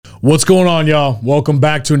What's going on, y'all? Welcome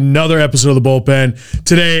back to another episode of The Bullpen.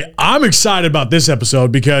 Today, I'm excited about this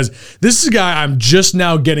episode because this is a guy I'm just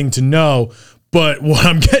now getting to know, but what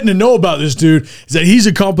I'm getting to know about this dude is that he's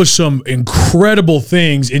accomplished some incredible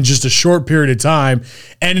things in just a short period of time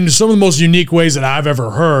and in some of the most unique ways that I've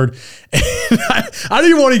ever heard. And I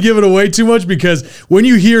don't even want to give it away too much because when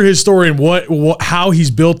you hear his story and how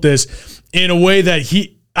he's built this in a way that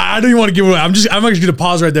I don't even want to give it away. I'm actually going to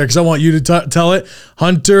pause right there because I want you to tell it.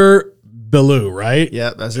 Hunter Ballew, right?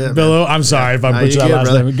 Yeah, that's it. Ballew. I'm sorry if I butchered that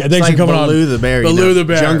last name. Thanks for coming on. Ballew the bear. Ballew the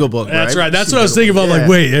bear. Jungle Book. That's right. That's what I was thinking about. Yeah. Like,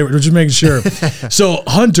 wait, we're just making sure. So,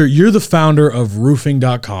 Hunter, you're the founder of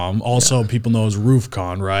roofing.com. Also, people know as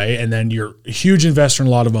RoofCon, right? And then you're a huge investor in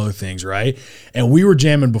a lot of other things, right? And we were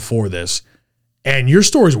jamming before this. And your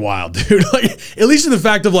story's wild, dude. Like, at least in the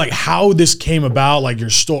fact of like how this came about, like your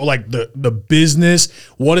story, like the business,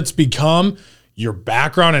 what it's become, your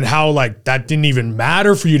background, and how like that didn't even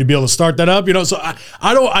matter for you to be able to start that up. You know, so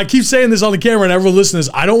I keep saying this on the camera, and everyone listening to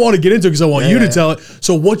this, I don't want to get into it because I want you to tell it.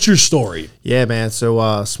 So, what's your story? Yeah, man.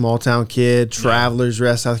 So, small town kid, Travelers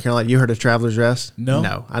Rest, South Carolina. You heard of Travelers Rest?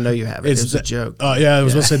 No, I know you haven't. It was a joke. Yeah, I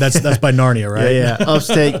was going to say that's by Narnia, right? Yeah.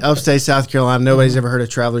 Upstate South Carolina. Nobody's ever heard of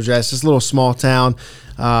Travelers Rest. It's a little small town.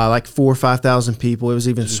 Like 4,000 or 5,000 people. It was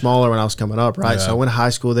even smaller when I was coming up, right? Yeah. So I went to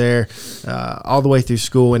high school there, all the way through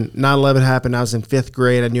school. When 9/11 happened, I was in 5th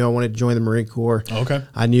grade. I knew I wanted to join the Marine Corps. Okay.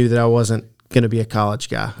 I knew that I wasn't going to be a college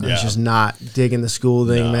guy. I was just not digging the school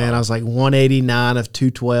thing, man. I was like 189 of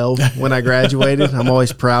 212 when I graduated. I'm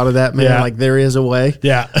always proud of that, man. Yeah. Like, there is a way.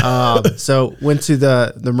 Yeah. So went to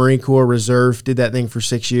the Marine Corps Reserve, did that thing for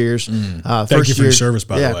 6 years. Thank you for your service,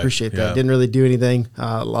 by the way. Yeah, I appreciate that. Didn't really do anything.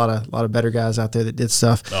 A lot of better guys out there that did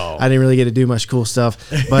stuff. I didn't really get to do much cool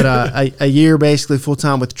stuff. But a year basically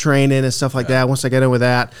full-time with training and stuff like that. Once I got in with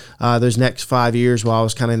that, those next 5 years while I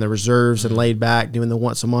was kind of in the reserves and laid back doing the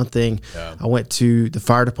once-a-month thing, I went to the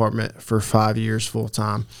fire department for 5 years full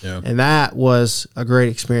time. Yeah. And that was a great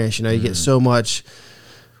experience. You know, you get so much,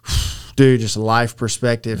 dude, just life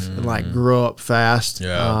perspective and like grow up fast.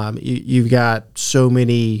 Yeah. You've got so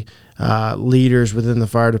many leaders within the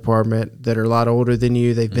fire department that are a lot older than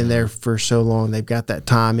you. They've been there for so long. They've got that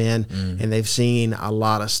time in and they've seen a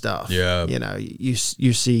lot of stuff. Yeah. You know, you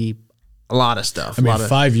see a lot of stuff. I mean,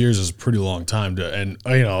 5 years is a pretty long time and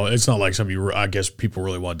you know, it's not like something I guess people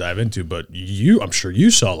really want to dive into, but I'm sure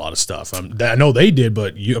you saw a lot of stuff. I know they did,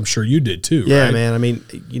 but I'm sure you did too. Yeah, right? Man. I mean,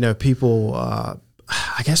 you know, people, I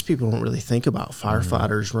guess people don't really think about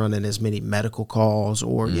firefighters running as many medical calls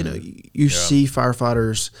or, you know, you see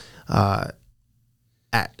firefighters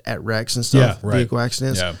at wrecks and stuff, vehicle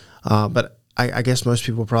accidents. Yeah. But I guess most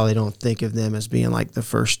people probably don't think of them as being like the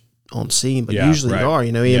first on scene, but usually they are.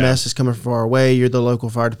 You know, EMS is coming from far away. You're the local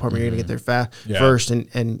fire department. You're going to get there first,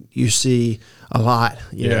 and you see a lot,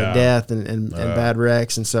 you know, death and bad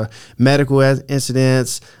wrecks. And so medical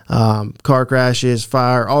incidents, car crashes,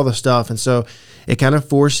 fire, all the stuff. And so it kind of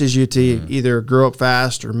forces you to either grow up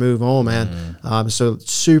fast or move on, man. So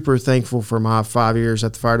super thankful for my 5 years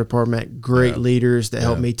at the fire department. Great leaders that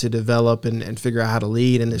helped me to develop and figure out how to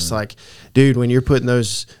lead. And it's like, dude, when you're put in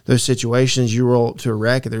those situations, you roll up to a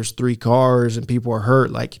wreck and there's 3 cars and people are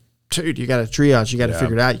hurt, like, dude, you got to triage. You got to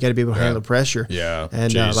figure it out. You got to be able to handle the pressure. Yeah.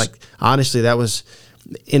 And like, honestly, that was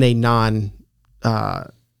in a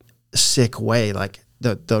sick way. Like,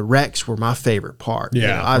 the wrecks were my favorite part. Yeah, you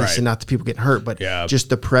know, obviously not the people getting hurt, but just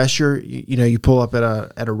the pressure. You know, you pull up at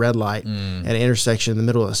a red light at an intersection in the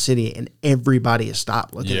middle of the city, and everybody is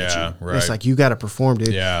stopped looking at you. Right. It's like, you got to perform,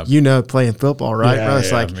 dude. Yeah. You know, playing football, right? Bro?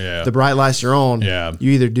 It's like the bright lights are on. Yeah.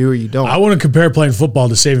 You either do or you don't. I wouldn't compare playing football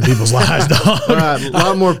to saving people's lives, dog. Right, a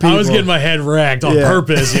lot more people. I was getting my head wrecked on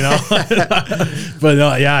purpose, you know. But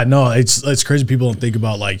it's crazy. People don't think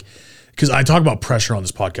about like. Because I talk about pressure on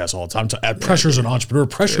this podcast all the time. Pressure as an entrepreneur,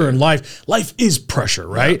 pressure in life. Life is pressure,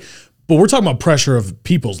 right? Yeah. But we're talking about pressure of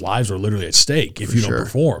people's lives are literally at stake if you don't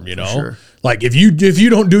perform, you know? Like if you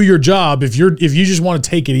don't do your job, if you just want to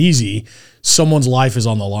take it easy, someone's life is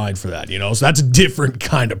on the line for that, you know? So that's a different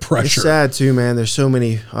kind of pressure. It's sad too, man. There's so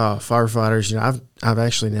many firefighters. You know, I've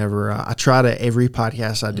actually never, I try to every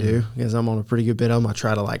podcast I do, because I'm on a pretty good bit of them, I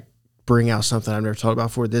try to like bring out something I've never talked about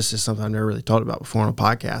before. This is something I've never really talked about before on a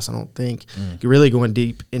podcast. I don't think you're really going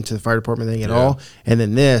deep into the fire department thing at all. And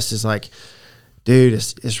then this is like, dude,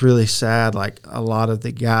 it's really sad. Like, a lot of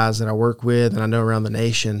the guys that I work with and I know around the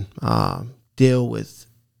nation deal with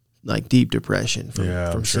like deep depression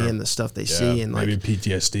from seeing the stuff they see, and like maybe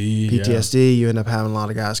PTSD. PTSD, you end up having a lot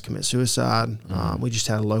of guys commit suicide. We just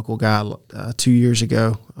had a local guy 2 years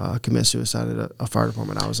ago commit suicide at a fire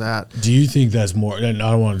department I was at. Do you think that's more, and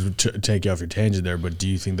I don't want to take you off your tangent there, but do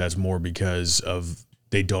you think that's more because of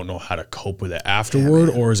they don't know how to cope with it afterward,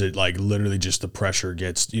 or is it like literally just the pressure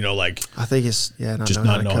gets, like I think it's not just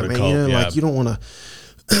not know how to cope. Like you don't want to.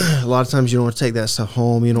 A lot of times you don't want to take that stuff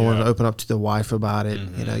home. You don't want to open up to the wife about it.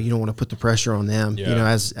 You don't want to put the pressure on them.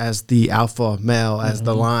 As the alpha male, as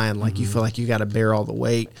the lion, like you feel like you got to bear all the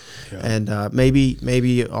weight. And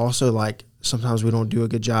maybe also like sometimes we don't do a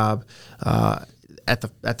good job at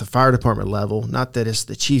the fire department level. Not that it's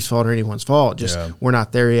the chief's fault or anyone's fault. Just we're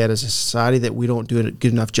not there yet as a society that we don't do a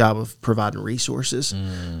good enough job of providing resources.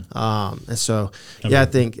 And so, I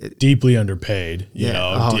think deeply underpaid.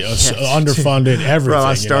 Underfunded. Everything. Bro,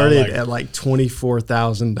 I started at like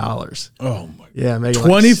 $24,000. Oh my. Yeah, maybe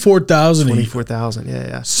 $24,000. $24,000.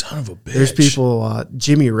 Yeah. Son of a bitch. There's people.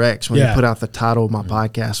 Jimmy Rex, when he put out the title of my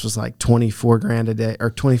podcast, was like $24,000 a day,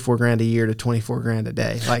 or $24,000 a year to $24,000 a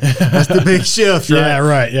day. Like that's the big shift, right? Yeah,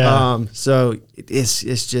 right. Yeah. So it's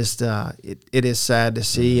just it is sad to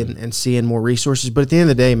see and seeing more resources. But at the end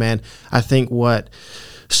of the day, man, I think what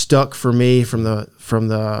stuck for me from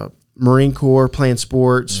the Marine Corps, playing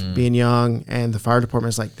sports, being young, and the fire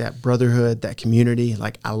department is like that brotherhood, that community.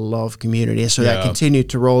 Like I love community. And so that continued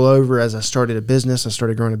to roll over as I started a business. I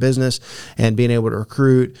started growing a business and being able to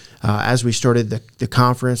recruit as we started the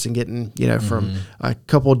conference and getting, from a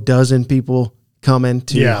couple dozen people coming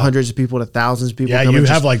to hundreds of people to thousands of people. Yeah, you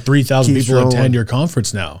have like 3,000 people attend your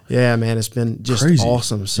conference now. Yeah, man, it's been just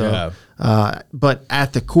awesome. So, but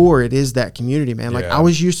at the core, it is that community, man. Like I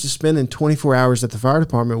was used to spending 24 hours at the fire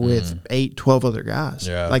department with 8, 12 other guys.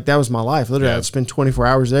 Yeah. Like that was my life. Literally, I'd spend 24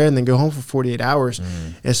 hours there and then go home for 48 hours.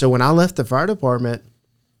 And so when I left the fire department,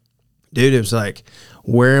 dude, it was like,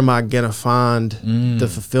 where am I going to find the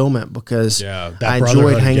fulfillment? Because I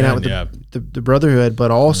enjoyed hanging out with the brotherhood, but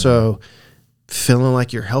also feeling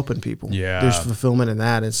like you're helping people. There's fulfillment in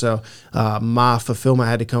that. And so my fulfillment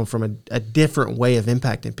had to come from a different way of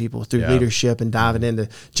impacting people through leadership and diving into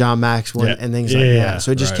John Maxwell and things like that.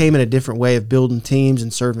 So it just came in a different way of building teams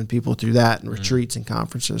and serving people through that and retreats and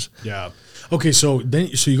conferences. Yeah. Okay, so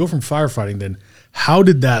you go from firefighting, then how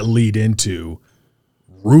did that lead into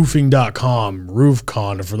roofing.com,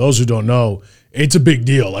 RoofCon? And for those who don't know, it's a big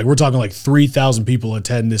deal. Like we're talking like 3,000 people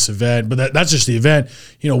attend this event, but that's just the event.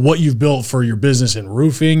 What you've built for your business in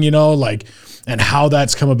roofing, and how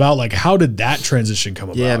that's come about. Like how did that transition come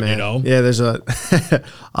about? Yeah, man. Yeah, there's a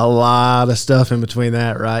a lot of stuff in between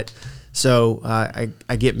that, right? So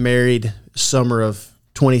I get married summer of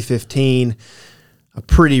 2015. I'm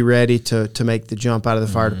pretty ready to make the jump out of the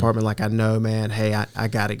fire department. Like I know, man, hey, I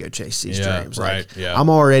got to go chase these dreams. Right. Like, I'm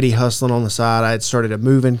already hustling on the side. I had started a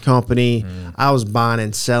moving company. I was buying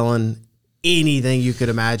and selling anything you could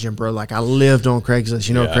imagine, bro. Like I lived on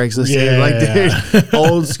Craigslist. What Craigslist is? Like, dude,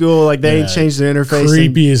 old school. Like they ain't changed their interface.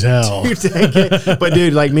 Creepy as hell. But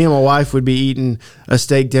dude, like me and my wife would be eating a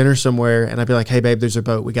steak dinner somewhere, and I'd be like, "Hey, babe, there's a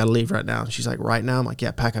boat. We got to leave right now." And she's like, "Right now?" I'm like, "Yeah,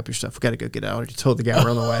 pack up your stuff. We got to go get out." I already told the guy we're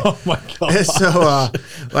on the way. Oh my god. And so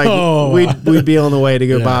we'd be on the way to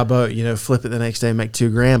go buy a boat. Flip it the next day, make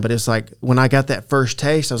 $2,000. But it's like when I got that first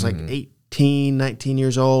taste, I was like 19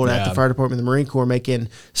 years old at the fire department in the Marine Corps, making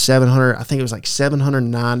 $700. I think it was like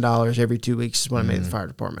 $709 every 2 weeks is when I made the fire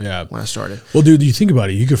department. When I started. Well, dude, you think about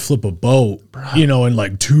it. You could flip a boat, in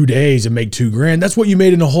like 2 days and make $2,000. That's what you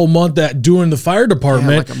made in a whole month doing the fire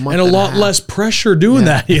department, like and a lot less pressure doing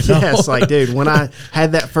that. Yes, like dude, when I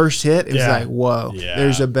had that first hit, it was like, whoa,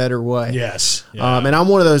 there's a better way. Yes. And I'm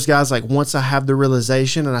one of those guys. Like once I have the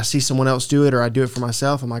realization and I see someone else do it or I do it for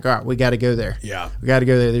myself, I'm like, all right, we got to go there. Yeah, we got to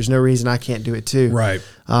go there. There's no reason I can't do it too. Right.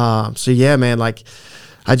 So yeah, man, like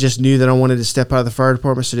I just knew that I wanted to step out of the fire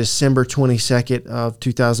department. So December 22nd of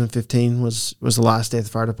 2015 was the last day of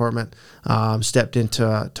the fire department. Stepped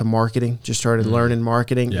into marketing, just started learning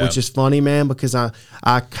marketing, which is funny, man, because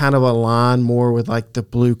I kind of align more with like the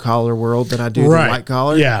blue collar world than I do the white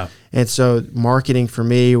collar. Yeah. And so marketing for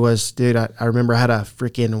me was, dude, I remember I had a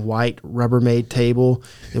freaking white Rubbermaid table.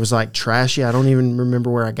 It was like trashy. I don't even remember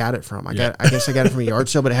where I got it from. I guess I got it from a yard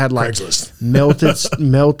sale, but it had like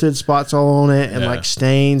melted spots all on it and like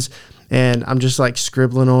stains. And I'm just like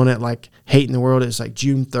scribbling on it, like hating the world. It was like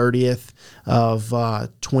June 30th of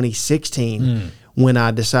 2016 when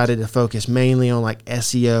I decided to focus mainly on like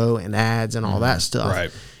SEO and ads and all that stuff.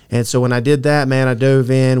 Right. And so when I did that, man, I dove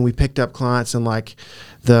in. We picked up clients in like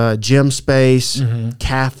the gym space,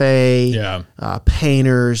 cafe,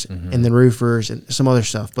 painters, and then roofers and some other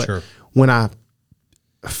stuff. But when I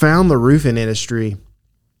found the roofing industry,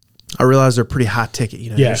 I realized they're pretty high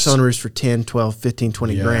ticket. They're selling roofs for 10, 12, 15,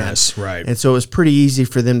 20 grand. Right. And so it was pretty easy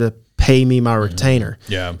for them to pay me my retainer.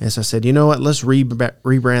 Yeah. And so I said, you know what, let's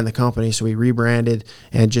rebrand the company. So we rebranded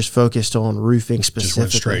and just focused on roofing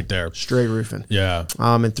specifically. Just went straight there. Straight roofing. Yeah.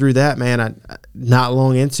 And through that, man, I not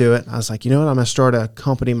long into it, I was like, you know what, I'm going to start a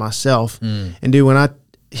company myself. And dude, when I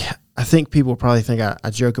think people probably think I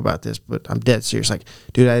joke about this, but I'm dead serious. Like,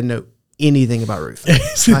 dude, I didn't know anything about roofing.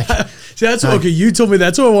 That's okay. You told me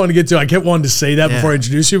that's what I wanted to get to. I kept wanting to say that before I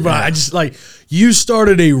introduce you, but I just like, you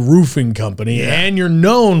started a roofing company and you're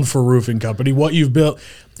known for roofing company, what you've built,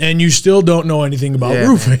 and you still don't know anything about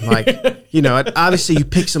roofing. Like, you know, obviously you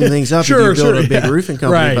pick some things up if you build a big roofing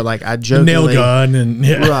company, but like I jokingly, nail gun and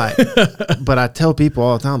right. But I tell people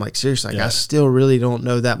all the time, like seriously, like I still really don't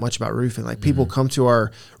know that much about roofing. Like people come to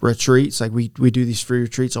our retreats, like we do these free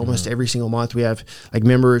retreats almost every single month. We have like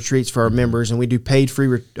member retreats for our members, and we do paid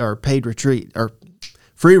retreat or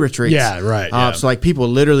free retreats. Yeah, right. So like people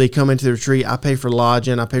literally come into the retreat. I pay for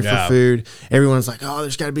lodging. I pay for food. Everyone's like, oh,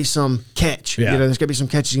 there's got to be some catch. You know, there's got to be some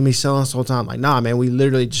catch. You can be selling us the whole time. Like, nah, man, we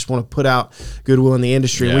literally just want to put out goodwill in the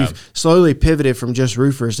industry. And we've slowly pivoted from just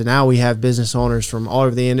roofers to now we have business owners from all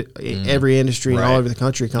over every industry and all over the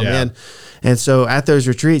country come in. And so at those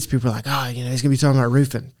retreats, people are like, oh, you know, he's going to be talking about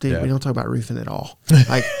roofing. Dude, we don't talk about roofing at all.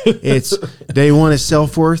 Like it's day one is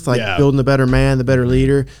self-worth, like building the better man, the better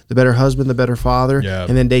leader, the better husband, the better father.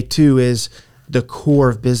 And then day two is the core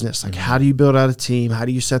of business. Like how do you build out a team? How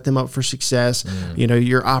do you set them up for success? You know,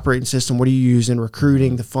 your operating system, what do you use in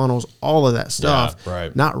recruiting, the funnels, all of that stuff.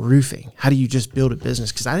 Not roofing. How do you just build a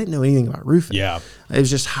business? Because I didn't know anything about roofing. It was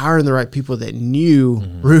just hiring the right people that knew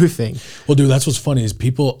roofing. Well, dude, that's what's funny is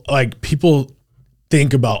people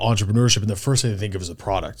think about entrepreneurship and the first thing they think of is a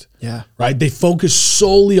product. Right? They focus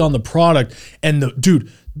solely on the product. And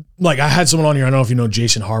like I had someone on here, I don't know if you know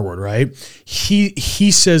Jason Harwood, right?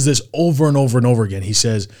 He says this over and over and over again. He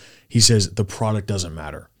says the product doesn't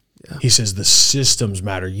matter. He says the systems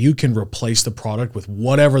matter. You can replace the product with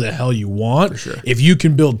whatever the hell you want. If you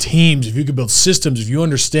can build teams, if you can build systems, if you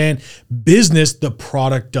understand business, the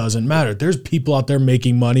product doesn't matter. There's people out there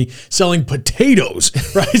making money selling potatoes,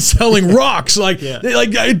 right? Selling rocks.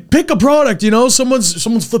 Pick a product, you know,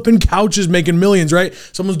 someone's flipping couches making millions, right?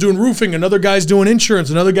 Someone's doing roofing, another guy's doing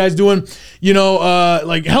insurance, another guy's doing, you know,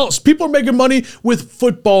 like hell, people are making money with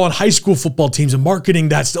football and high school football teams and marketing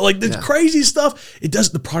that stuff. Like this crazy stuff.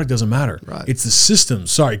 The product doesn't matter. It's the system.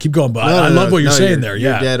 Sorry, keep going. But I love what you're saying there.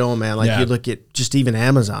 You're dead on, man. Like you look at just even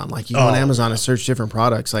Amazon. Like you go on Amazon and search different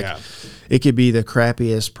products. Like it could be the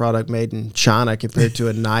crappiest product made in China compared to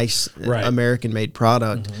a nice American-made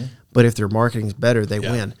product. But if their marketing is better, they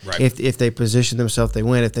win. If they position themselves, they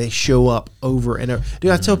win. If they show up over and over.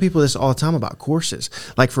 Dude, I tell people this all the time about courses.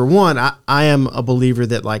 Like for one, I am a believer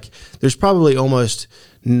that like there's probably almost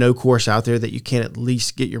no course out there that you can't at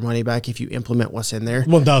least get your money back if you implement what's in there.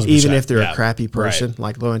 1000%. Even if they're a crappy person,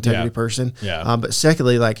 like low integrity person. But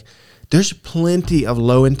secondly, like there's plenty of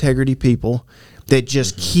low integrity people that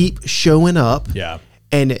just keep showing up.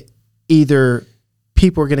 And either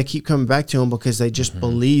people are going to keep coming back to them because they just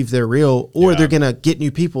believe they're real, or they're going to get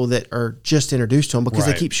new people that are just introduced to them because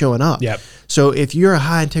they keep showing up. So if you're a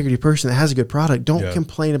high integrity person that has a good product, don't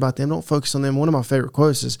complain about them. Don't focus on them. One of my favorite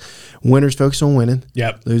quotes is winners focus on winning.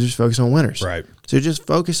 Losers focus on winners. So just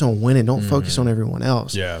focus on winning. Don't focus on everyone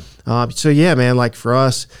else. So yeah, man, like for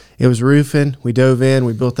us, it was roofing. We dove in.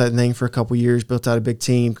 We built that thing for a couple years, built out a big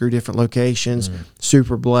team, grew different locations,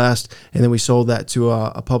 super blessed. And then we sold that to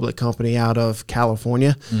a public company out of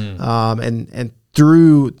California. And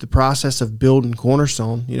through the process of building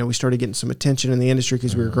Cornerstone, you know, we started getting some attention in the industry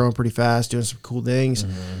because we were growing pretty fast, doing some cool things.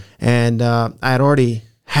 And I had already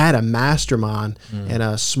had a mastermind and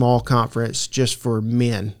a small conference just for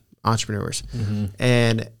men entrepreneurs.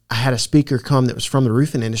 And I had a speaker come that was from the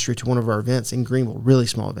roofing industry to one of our events in Greenville, really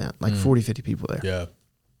small event, like 40, 50 people there.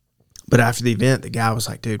 But after the event, the guy was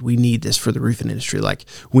like, dude, we need this for the roofing industry. Like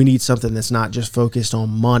we need something that's not just focused on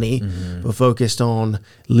money, but focused on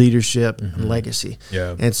leadership and legacy.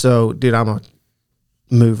 And so, dude, I'm a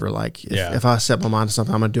mover. Like if I set my mind to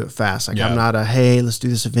something, I'm gonna do it fast. Like I'm not hey, let's do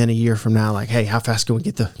this event a year from now. Like, hey, how fast can we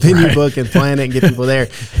get the venue book and plan it and get people there?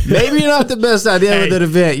 Maybe not the best idea with that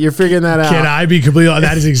event. You're figuring that out. Can I be completely honest?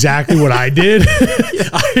 That is exactly what I did.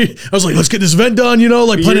 I was like, let's get this event done, you know,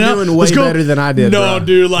 like planning out. You're doing way better than I did. No,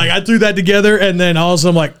 dude, like I threw that together and then all of a sudden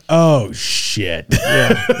I'm like, oh shit.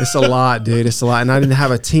 It's a lot, dude. It's a lot. And I didn't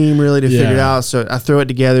have a team really to figure it out. So I throw it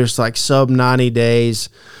together. It's like sub 90 days.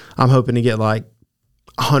 I'm hoping to get like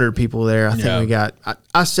 100 people there. I think we got,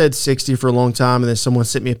 I said 60 for a long time. And then someone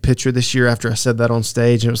sent me a picture this year after I said that on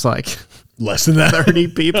stage. And it was like, Less than that. 30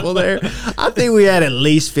 people there. I think we had at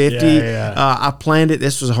least 50. I planned it.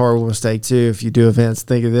 This was a horrible mistake too. If you do events,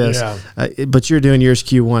 think of this. But you're doing yours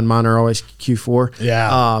Q1. Mine are always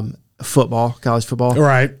Q4. Football, college football.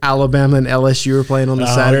 Right. Alabama and LSU were playing on the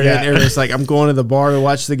Saturday. And everybody's like, I'm going to the bar to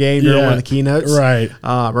watch the game during one of the keynotes. Right.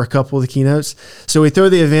 Or a couple of the keynotes. So we throw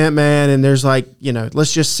the event, man, and there's like,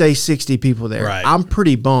 let's just say 60 people there. Right. I'm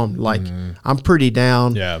pretty bummed. Like, I'm pretty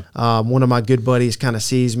down. Yeah. One of my good buddies kind of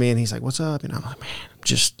sees me and he's like, what's up? And I'm like, man, I'm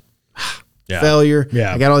just failure.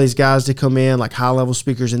 I got all these guys to come in, like high-level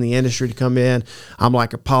speakers in the industry to come in. I'm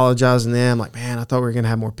like apologizing to them, like, man, I thought we were going to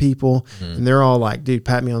have more people. And they're all like, dude,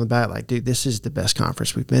 pat me on the back, like, dude, this is the best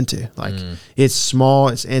conference we've been to. Like, it's small,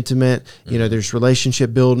 it's intimate, there's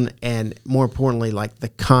relationship building, and more importantly, like the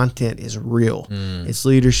content is real. It's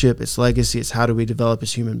leadership, it's legacy, it's how do we develop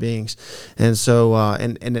as human beings. And so,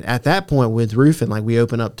 and at that point with roofing, like we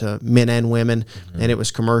opened up to men and women, and it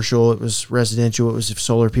was commercial, it was residential, it was if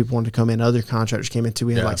solar people wanted to come in, other contractors came in too.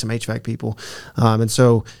 We had like some HVAC people. And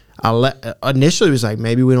so initially it was like,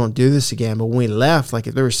 maybe we don't do this again. But when we left, like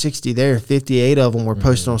if there were 60 there, 58 of them were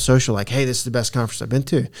posting on social like, hey, this is the best conference I've been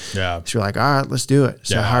to. So we're like, all right, let's do it.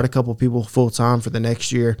 So I hired a couple of people full time for the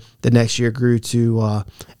next year. The next year grew to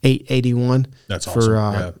 881. That's awesome.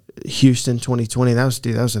 For Houston 2020. That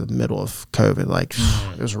was in the middle of COVID. Like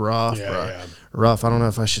it was rough, bro. Rough. I don't know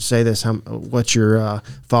if I should say this, what your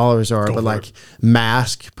followers are, but like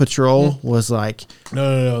Mask Patrol was like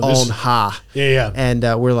on high. And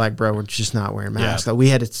we're like, bro, we're just not wearing masks. Like, we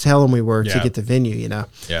had to tell them we were to get the venue,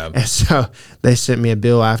 And so they sent me a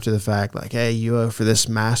bill after the fact, like, hey, you owe for this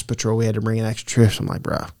Mask Patrol. We had to bring in extra trips. I'm like,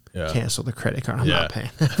 bro, cancel the credit card. I'm not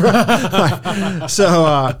paying.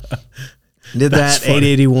 Did that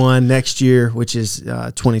 881 next year, which is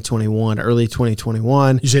 2021, early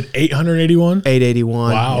 2021. You said 881?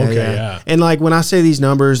 881. Wow, okay. And like when I say these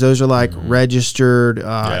numbers, those are like registered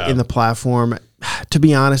in the platform. To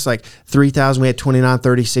be honest, like 3,000, we had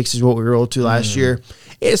 2936 is what we rolled to last year.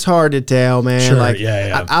 It's hard to tell, man. Sure, like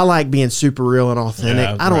I like being super real and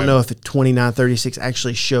authentic. I don't know if the 2936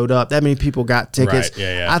 actually showed up. That many people got tickets.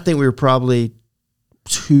 I think we were probably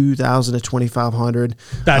 2,000 to 2,500.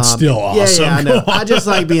 That's still awesome. I know. I just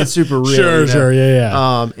like being super real. Sure,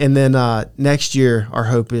 and then next year, our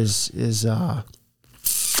hope is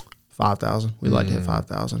 5,000. We'd like to hit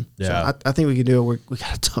 5,000. So I think we can do it. We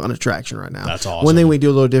got a ton of traction right now. That's awesome. One thing we do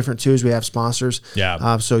a little different too is we have sponsors.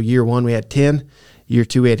 So year one we had 10. Year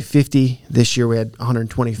two we had 50. This year we had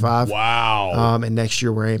 125. Wow. And next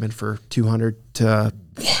year we're aiming for 200 to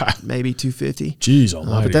maybe 250. Jeez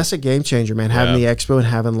almighty. But that's a game changer, man. Having the expo and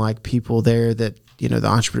having like people there that the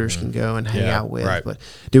entrepreneurs can go and hang out with. But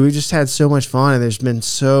dude, we've just had so much fun, and there's been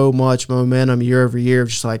so much momentum year over year of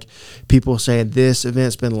just like people saying this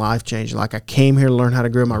event's been life changing. Like I came here to learn how to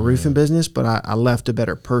grow my roofing business, but I left a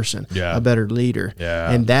better person, a better leader.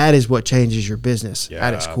 And that is what changes your business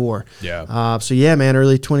at its core. So man,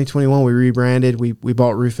 early 2021 we rebranded. We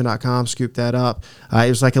bought roofing.com, scooped that up. It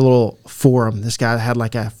was like a little forum. This guy had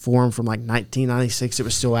like a forum from like 1996. It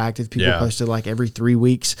was still active. People posted like every 3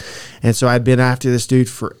 weeks. And so I'd been after this dude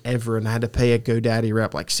forever, and I had to pay a GoDaddy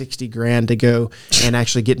rep like $60,000 to go and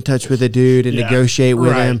actually get in touch with the dude and negotiate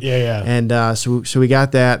with him. And so we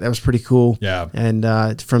got that. That was pretty cool.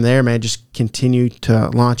 And from there, man, just continue to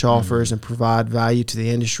launch offers and provide value to the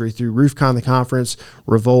industry through RoofCon, the conference.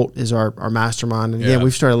 Revolt is our mastermind. And again,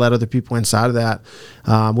 we've started to let other people inside of that.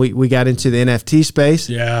 We got into the NFT space.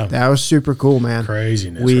 That was super cool, man.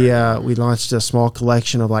 Craziness. We launched a small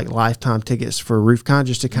collection of like lifetime tickets for RoofCon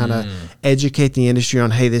just to kind of educate the industry on,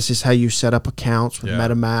 hey, this is how you set up accounts with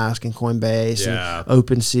MetaMask and Coinbase and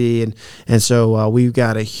OpenSea. And so we've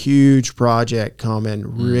got a huge project coming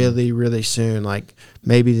really, really soon, like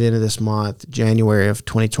maybe the end of this month, January of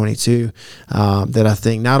 2022, that I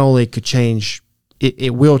think not only could change,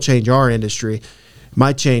 it will change our industry,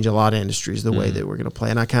 might change a lot of industries the way that we're going to play.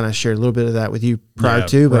 And I kind of shared a little bit of that with you prior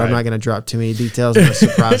to, but I'm not going to drop too many details. I'm going to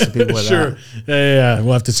surprise some people with that.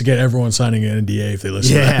 We'll have to get everyone signing an NDA if they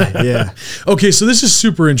listen. Okay, so this is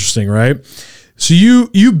super interesting, right? So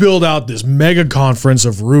you build out this mega conference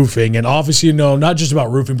of roofing, and obviously, not just about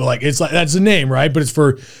roofing, but like it's like that's the name, right? But it's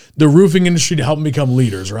for the roofing industry to help them become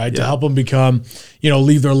leaders, right? To help them become,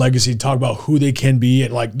 leave their legacy, talk about who they can be,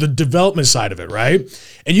 and like the development side of it, right?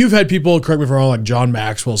 And you've had people, correct me if I'm wrong, like John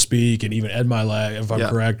Maxwell speak, and even Ed Milet, if I'm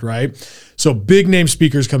correct, right? So big name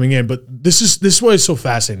speakers coming in, but this is why it's so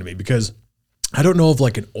fascinating to me, because I don't know of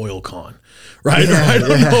like an oil con, right? Or I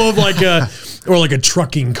don't know of like a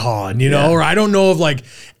trucking con, you know, or I don't know of like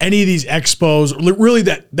any of these expos, really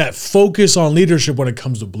that focus on leadership when it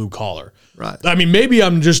comes to blue collar. Right. I mean, maybe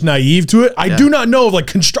I'm just naive to it. I do not know of like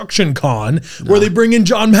Construction Con where they bring in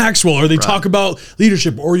John Maxwell or they talk about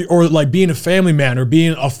leadership or like being a family man or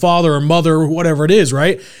being a father or mother or whatever it is,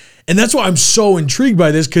 right? And that's why I'm so intrigued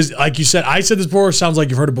by this because, like you said, I said this before, sounds like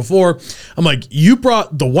you've heard it before. I'm like, you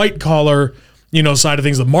brought the white collar, you know, side of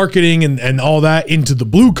things, the marketing and all that into the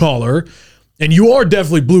blue collar, and you are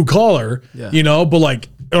definitely blue collar, you know, but like,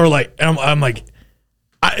 or like, I'm like,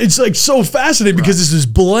 it's like so fascinating because it's this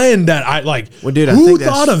blend that I like. Well, dude, who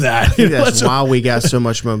thought of that? I think that's why we got so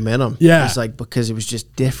much momentum. Yeah, it's like because it was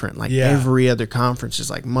just different. Like every other conference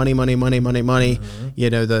is like money, money, money, money, money.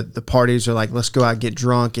 You know, the parties are like, let's go out and get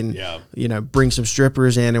drunk and you know, bring some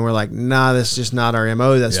strippers in, and we're like, nah, that's just not our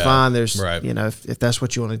MO. That's fine. There's you know, if that's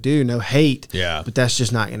what you want to do, no hate. Yeah, but that's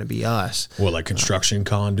just not going to be us. Well, like Construction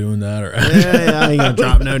Con doing that, or I ain't gonna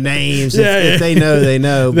drop no names. If they know, they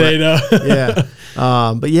know. They know.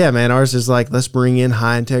 But yeah, man, ours is like, let's bring in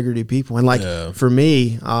high integrity people. And like for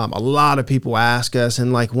me, a lot of people ask us,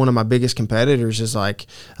 and like one of my biggest competitors is like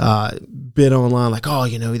bid online, like, oh,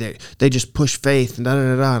 you know, they just push faith and da da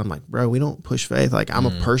da da. And I'm like, bro, we don't push faith. Like I'm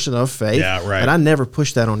a person of faith, but I never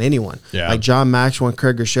push that on anyone. Like John Maxwell and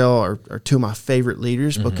Craig Rochelle are two of my favorite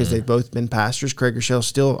leaders because they've both been pastors. Craig Rochelle's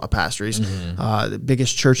still a pastor. He's the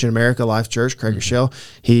biggest church in America, Life Church. Craig Rochelle.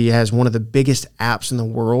 He has one of the biggest apps in the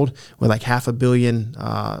world with like 500 million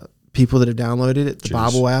people that have downloaded it, the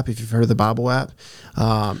Bible app, if you've heard of the Bible app.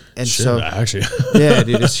 And so actually, yeah,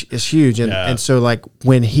 dude, it's huge. And so like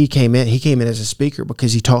when he came in as a speaker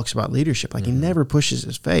because he talks about leadership. Like he never pushes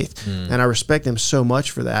his faith. And I respect him so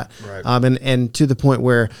much for that. Right. And to the point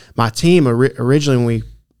where my team originally, when we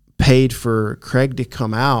paid for Craig to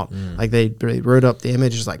come out, like they wrote up the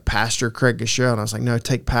images like Pastor Craig Guestio, and I was like, no,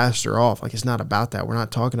 take pastor off. Like it's not about that. We're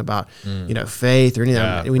not talking about you know, faith or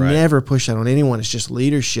anything. We never push that on anyone. It's just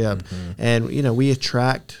leadership, and you know, we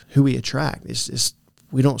attract who we attract. It's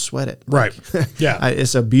we don't sweat it. Right. Yeah.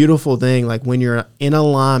 It's a beautiful thing. Like when you're in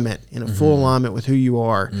alignment, in a full alignment with who you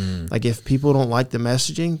are, like if people don't like the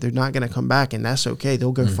messaging, they're not going to come back, and that's okay.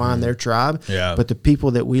 They'll go find their tribe. Yeah. But the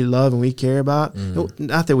people that we love and we care about,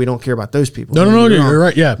 not that we don't care about those people. No, you're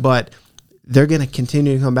right. Yeah. But they're going to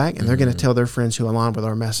continue to come back, and they're going to tell their friends who align with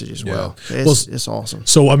our message as well. It's awesome.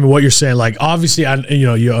 So, I mean, what you're saying, like, obviously,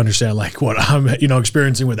 you understand, like, what I'm,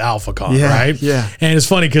 experiencing with AlphaCon, right? Yeah. And it's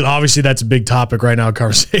funny because obviously that's a big topic right now,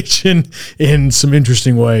 conversation in some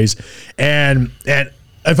interesting ways. And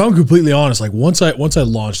if I'm completely honest, like once I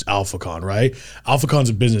launched AlphaCon, right?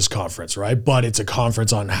 AlphaCon's a business conference, right? But it's a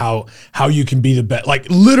conference on how you can be the best. Like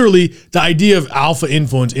literally, the idea of Alpha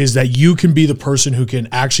Influence is that you can be the person who can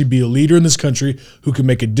actually be a leader in this country, who can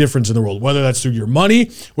make a difference in the world. Whether that's through your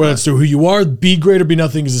money, whether that's through who you are. Be great or be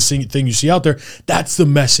nothing is the thing you see out there. That's the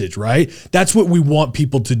message, right? That's what we want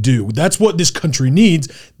people to do. That's what this country needs.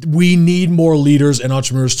 We need more leaders and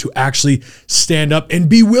entrepreneurs to actually stand up and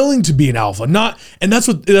be willing to be an alpha.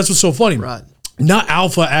 That's what's so funny. Right. Not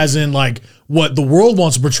alpha as in like what the world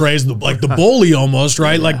wants to portray as the bully almost,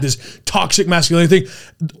 right? Yeah. Like this toxic masculinity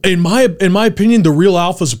thing. In my opinion, the real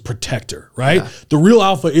alpha is a protector, right? Yeah. The real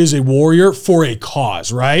alpha is a warrior for a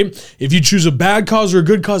cause, right? If you choose a bad cause or a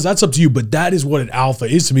good cause, that's up to you. But that is what an alpha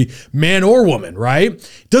is to me, man or woman, right?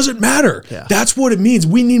 Doesn't matter. Yeah. That's what it means.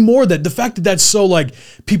 We need more of that. The fact that that's so like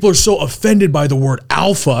people are so offended by the word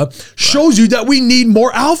alpha shows you that we need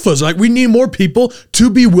more alphas. Like we need more people to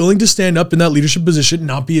be willing to stand up in that leadership position,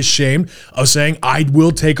 not be ashamed of saying, I will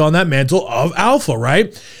take on that mantle of alpha,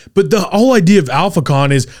 right? But the whole idea of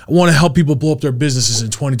AlphaCon is I want to help people blow up their businesses in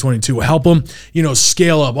 2022, help them,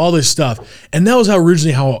 scale up, all this stuff. And that was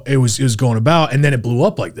originally how it was going about. And then it blew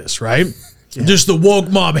up like this, right? Yeah. Just the woke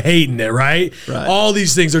mob hating it, right? All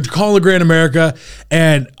these things. They're calling Grand America.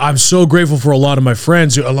 And I'm so grateful for a lot of my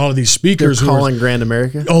friends, a lot of these speakers. They're calling Grand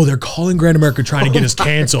America? Oh, they're calling Grand America trying to get us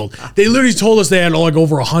canceled. They literally told us they had like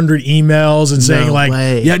over 100 emails and saying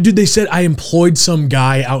yeah, dude, they said I employed some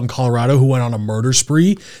guy out in Colorado who went on a murder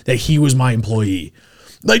spree, that he was my employee.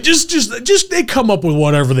 Like just they come up with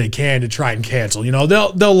whatever they can to try and cancel.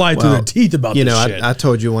 They'll lie through their teeth about this shit. I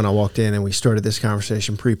told you when I walked in and we started this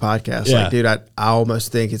conversation pre-podcast. Like, dude, I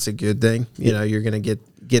almost think it's a good thing. You're gonna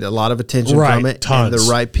get a lot of attention from it. Tons. And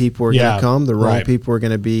the right people are gonna come. The wrong people are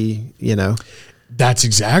gonna be, That's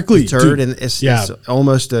exactly deterred, and it's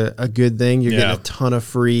almost a good thing. You're getting a ton of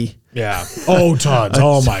free. Yeah. Oh, tons.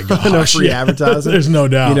 Oh my gosh. Free advertising. There's no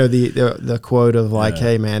doubt. The quote of like,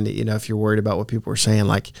 hey man, if you're worried about what people are saying,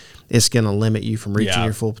 like it's going to limit you from reaching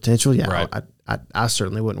your full potential. Yeah. Right. I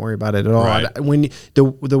certainly wouldn't worry about it at all. Right. When the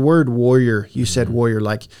word warrior, you said warrior,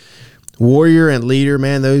 like warrior and leader,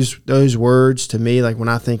 man, those words to me, like when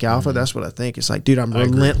I think alpha, that's what I think. It's like, dude, I'm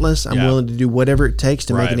relentless. I'm willing to do whatever it takes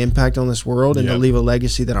to make an impact on this world and to leave a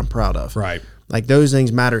legacy that I'm proud of. Right. Like those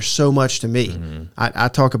things matter so much to me. I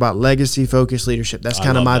talk about legacy focused leadership. That's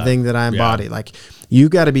kind of my thing that I embody. Like you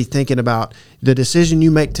got to be thinking about the decision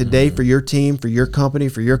you make today for your team, for your company,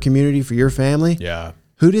 for your community, for your family. Yeah.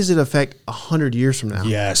 Who does it affect 100 years from now?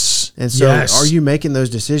 Yes. And so are you making those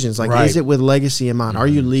decisions? Like, is it with legacy in mind? Are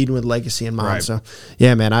you leading with legacy in mind? Right. So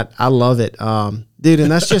yeah, man, I love it. Dude, and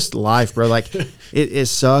that's just life, bro. Like it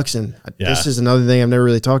sucks. And this is another thing I've never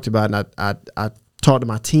really talked about. And I talked to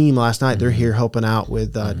my team last night. They're here helping out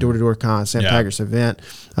with Door to Door Con, Sam Taggart's event.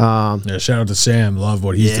 Shout out to Sam. Love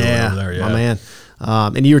what he's doing over there. Yeah, my man.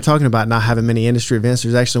 And you were talking about not having many industry events.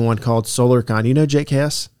 There's actually one called SolarCon. You know Jake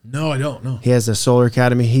Hess? No, I don't know. He has a Solar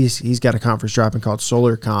Academy. He's got a conference dropping called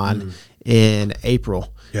SolarCon in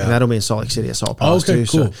April. Yeah. And that'll be in Salt Lake City at Salt Palace too.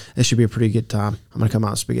 Cool. So it should be a pretty good time. I'm going to come out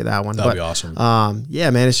and speak at that one. That'd be awesome. Yeah,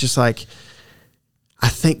 man, it's just like, I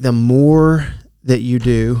think the more that you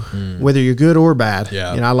do, whether you're good or bad,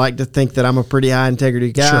 I like to think that I'm a pretty high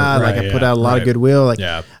integrity guy. Sure, right, I put out a lot of goodwill. Like,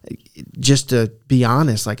 just to be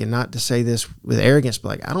honest, like, and not to say this with arrogance, but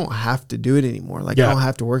like, I don't have to do it anymore. Like, I don't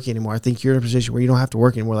have to work anymore. I think you're in a position where you don't have to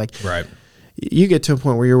work anymore. Like, you get to a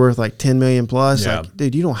point where you're worth like 10 million plus. Like,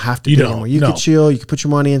 dude, you don't have to do it anymore. You could chill. You could put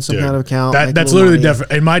your money in some kind of account. That's literally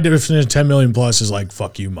in my definition, 10 million plus is like,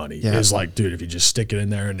 fuck you money. It's like, dude, if you just stick it in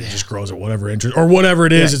there and it just grows at whatever interest or whatever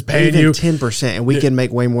it is, it's paying you 10%, and we can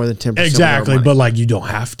make way more than 10%. Exactly. But like, you don't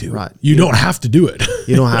have to. Right. You don't have to do it.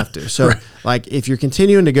 You don't have to. So like, if you're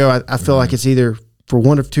continuing to go, I feel like it's either for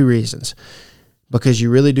one of two reasons, because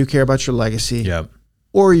you really do care about your legacy.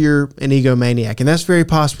 Or you're an egomaniac, and that's very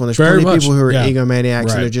possible. And there's plenty of people who are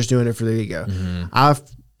egomaniacs and they're just doing it for their ego.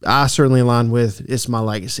 I certainly align with it's my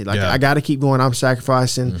legacy. Like I got to keep going. I'm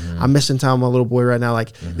sacrificing. I'm missing time with my little boy right now.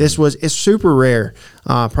 Like it's super rare.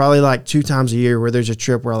 Probably like 2 times a year where there's a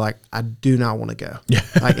trip where like I do not want to go.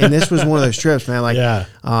 Like, and this was one of those trips, man. Like,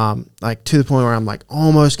 like to the point where I'm like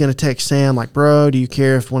almost gonna text Sam, like, bro, do you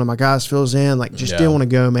care if one of my guys fills in? Like, just didn't want to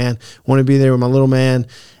go, man. Want to be there with my little man,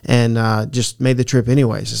 and just made the trip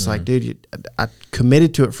anyways. It's like, dude, I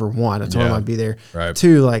committed to it for one. I told him I'd be there. Right.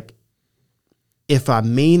 2, like, if I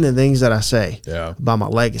mean the things that I say about my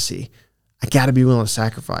legacy, I got to be willing to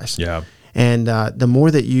sacrifice. And the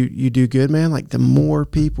more that you do good, man, like the more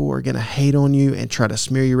people are going to hate on you and try to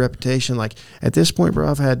smear your reputation. Like at this point, bro,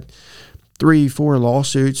 I've had 3-4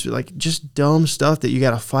 lawsuits, like just dumb stuff that you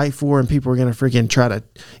got to fight for, and people are going to freaking try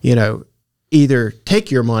to, either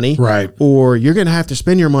take your money, or you're going to have to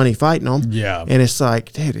spend your money fighting them. And it's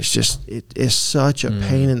like, dude, it's just, it's such a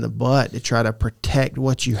pain in the butt to try to protect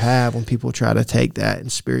what you have when people try to take that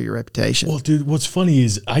and smear your reputation. Well, dude, what's funny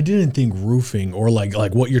is I didn't think roofing or like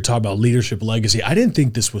what you're talking about, leadership, legacy, I didn't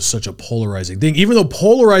think this was such a polarizing thing, even though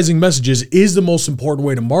polarizing messages is the most important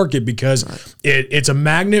way to market, because it's a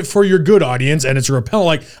magnet for your good audience and it's a repel.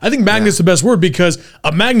 Like, I think magnet's the best word, because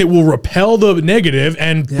a magnet will repel the negative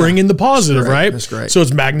and bring in the positive. Right? That's great. So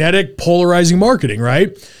it's magnetic, polarizing marketing,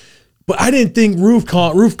 right? But I didn't think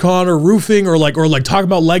RoofCon or roofing or talking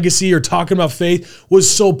about legacy or talking about faith was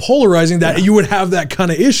so polarizing that you would have that kind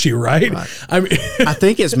of issue, right? I mean, I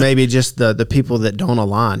think it's maybe just the people that don't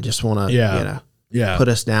align just want to, put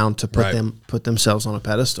us down to put themselves on a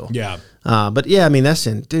pedestal. But I mean, that's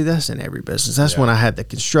in every business. That's when I had the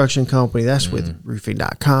construction company. That's with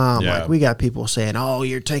roofing.com. Like, we got people saying, oh,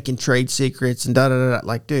 you're taking trade secrets and da-da-da.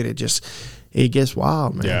 Like, dude, it gets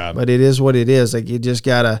wild, man. But it is what it is. Like, you just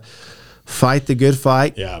got to fight the good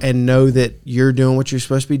fight and know that you're doing what you're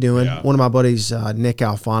supposed to be doing. One of my buddies, Nick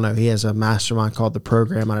Alfano, he has a mastermind called The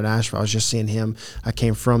Program out of Nashville. I was just seeing him. I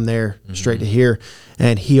came from there straight to here.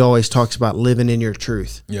 And he always talks about living in your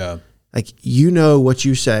truth. Like, you know what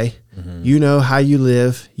you say. You know how you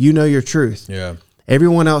live. You know your truth.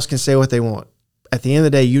 Everyone else can say what they want. At the end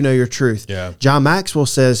of the day, you know your truth. John Maxwell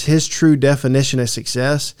says his true definition of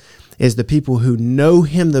success is the people who know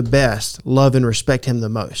him the best, love and respect him the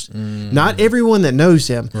most. Not everyone that knows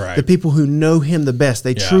him, the people who know him the best.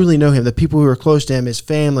 They truly know him. The people who are close to him, his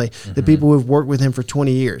family, the people who have worked with him for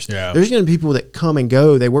 20 years. There's going to be people that come and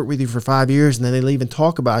go. They work with you for 5 years, and then they leave and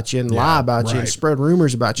talk about you and lie about you and spread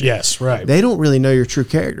rumors about you. They don't really know your true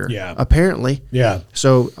character, apparently.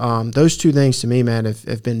 So those two things to me, man,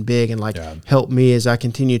 have been big and helped me as I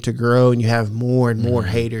continue to grow, and you have more and more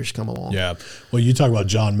haters come along. Well, you talk about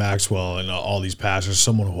John Maxwell. Maxwell and all these pastors,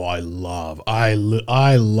 someone who I love. I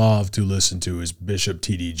love to listen to is Bishop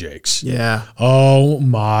T.D. Jakes. Yeah. Oh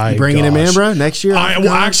my! Bringing him in, bro, next year. Well,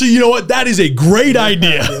 actually, you know what? That is a great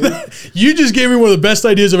idea. You just gave me one of the best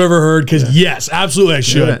ideas I've ever heard. Because yes, absolutely, I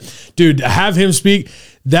should, dude. Have him speak.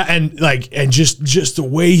 That and just the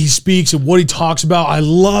way he speaks and what he talks about, I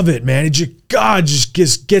love it, man. It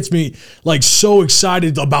just gets me like so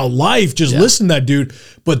excited about life. Just listen to that dude.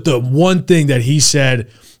 But the one thing that he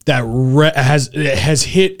said that has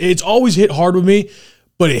hit, it's always hit hard with me,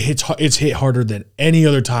 but it's hit harder than any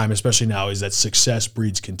other time, especially now, is that success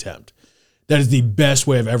breeds contempt. That is the best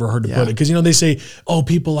way I've ever heard to put it. Because, they say, oh,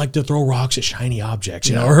 people like to throw rocks at shiny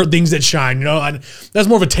objects, or things that shine, and that's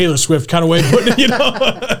more of a Taylor Swift kind of way of putting it,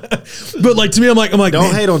 But like, to me, I'm like,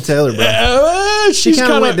 don't hate on Taylor, bro. She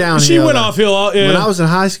kind of went down. She went off hill. When I was in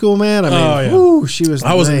high school, man, she was.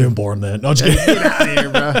 I wasn't even born then. No, get out of here,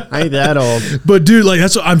 bro. I ain't that old. But dude, like,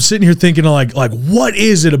 that's what I'm sitting here thinking of, like, what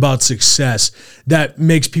is it about success that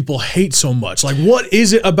makes people hate so much? Like, what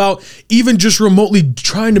is it about even just remotely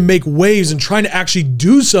trying to make waves and trying to actually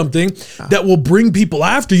do something that will bring people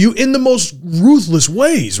after you in the most ruthless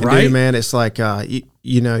ways, right? Dude, man, it's like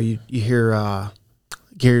you hear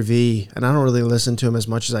Gary Vee, and I don't really listen to him as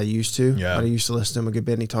much as I used to. Yeah. But I used to listen to him a good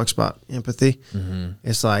bit, and he talks about empathy. Mm-hmm.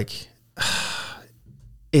 It's like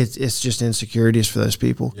it's just insecurities for those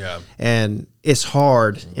people. Yeah. And it's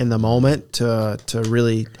hard in the moment to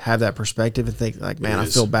really have that perspective and think like, man, I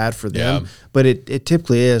feel bad for them. Yeah. But it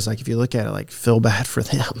typically is like, if you look at it, like, feel bad for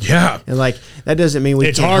them. Yeah. And like, that doesn't mean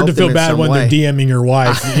it's hard to feel bad when they're DMing your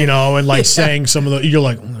wife, and like saying some of the, you're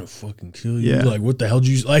like, I'm going to fucking kill you. Yeah. Like, what the hell did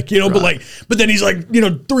you, like, but then he's like,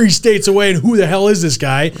 3 states away, and who the hell is this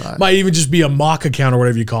guy? Right. Might even just be a mock account or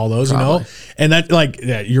whatever you call those, Probably. And that, like,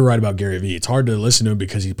 you're right about Gary Vee. It's hard to listen to him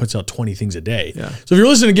because he puts out 20 things a day. Yeah. So if you're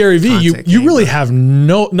listening to Gary Vee, you really have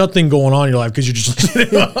nothing going on in your life because you're just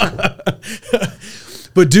listening.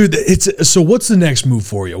 But dude, so what's the next move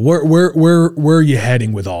for you? Where are you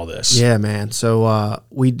heading with all this? Yeah, man. So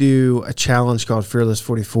we do a challenge called Fearless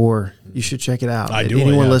 44. You should check it out.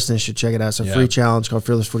 Anyone listening should check it out. It's a free challenge called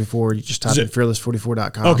Fearless 44. You just type in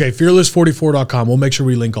fearless44.com. Okay, fearless44.com. We'll make sure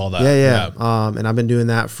we link all that. Yeah. And I've been doing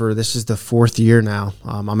that this is the 4th year now.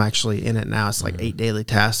 I'm actually in it now. It's like 8 daily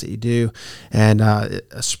tasks that you do. And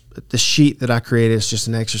the sheet that I created is just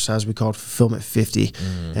an exercise we called Fulfillment 50.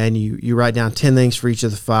 And you write down 10 things for each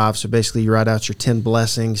of the 5. So basically you write out your 10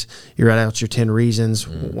 blessings, you write out your 10 reasons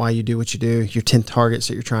why you do what you do, your 10 targets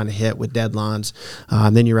that you're trying to hit with deadlines.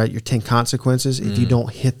 Then you write your 10 consequences if you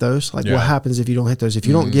don't hit those. Like, what happens if you don't hit those? If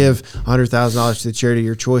you don't give $100,000 to the charity of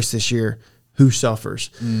your choice this year, who suffers?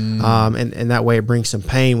 And that way it brings some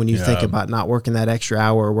pain when you think about not working that extra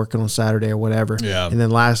hour or working on Saturday or whatever. And then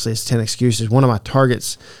lastly, it's 10 excuses. One of my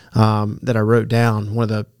targets that I wrote down, one of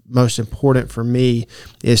the most important for me,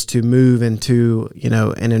 is to move into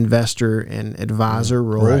an investor and advisor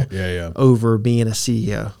role over being a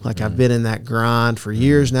CEO. Like, I've been in that grind for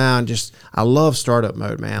years now, and just I love startup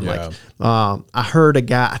mode, man. Like, I heard a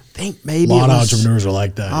guy, I think maybe a lot of entrepreneurs are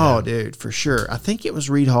like that. Oh, dude, for sure. I think it was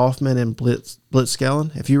Reid Hoffman and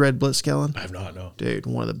Blitzscaling. Have you read Blitzscaling? I have not, no. Dude,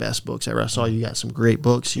 one of the best books ever. I saw you got some great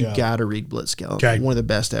books. You got to read Blitzscaling. Okay. One of the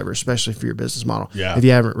best ever, especially for your business model. Yeah. If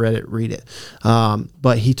you haven't read it, read it.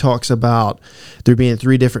 But he talks about there being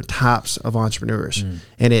 3 different types of entrepreneurs,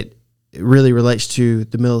 and it really relates to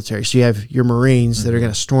the military. So you have your Marines that are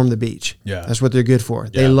going to storm the beach. Yeah. That's what they're good for.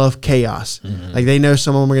 They love chaos. Like, they know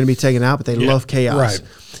some of them are going to be taken out, but they love chaos. Right.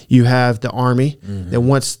 You have the Army that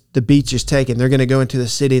once the beach is taken, they're going to go into the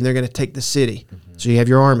city and they're going to take the city. So you have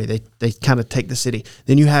your Army. They kind of take the city.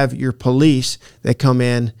 Then you have your police that come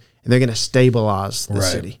in and they're going to stabilize the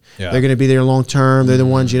city. Yeah. They're going to be there long term. They're the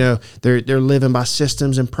ones, they're living by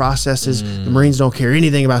systems and processes. The Marines don't care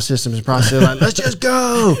anything about systems and processes. They're like, let's just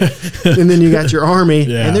go. And then you got your Army,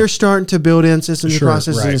 and they're starting to build in systems and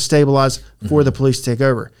processes and stabilize for the police to take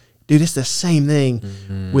over. Dude, it's the same thing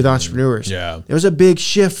with entrepreneurs. Yeah. It was a big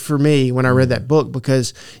shift for me when I read that book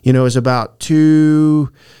because, it was about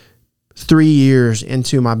 2-3 years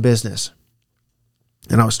into my business.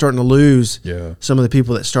 And I was starting to lose some of the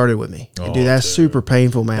people that started with me. And dude, that's super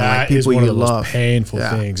painful, man. That like people is one you of the love. Most painful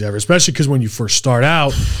things ever, especially because when you first start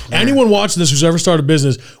out, anyone watching this who's ever started a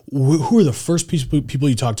business, who are the first people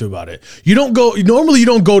you talk to about it? Normally you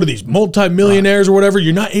don't go to these multimillionaires or whatever.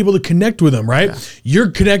 You're not able to connect with them, right? Yeah.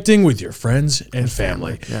 You're connecting with your friends and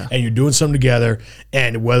family, and you're doing something together.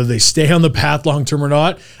 And whether they stay on the path long term or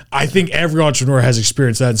not, I think every entrepreneur has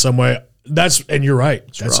experienced that in some way. And you're right.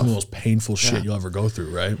 That's rough. Some of the most painful shit you'll ever go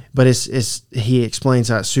through, right? But he explains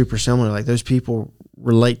how it's super similar. Like, those people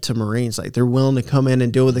relate to Marines. Like they're willing to come in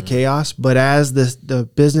and deal with the chaos, but as the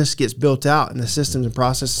business gets built out and the systems and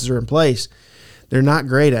processes are in place, they're not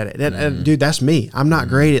great at it. And dude, that's me. I'm not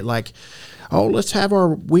great at like, oh, let's have our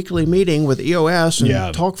weekly meeting with EOS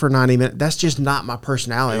and talk for 90 minutes. That's just not my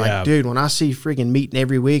personality. Like, dude, when I see freaking meeting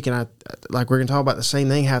every week and we're going to talk about the same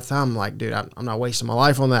thing half the time, I'm like, dude, I'm not wasting my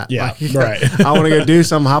life on that. Yeah, like, right. I want to go do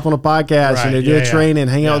something, hop on a podcast, do a training,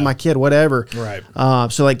 hang out with my kid, whatever.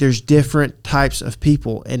 Right. So like there's different types of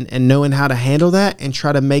people and knowing how to handle that and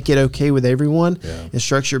try to make it okay with everyone and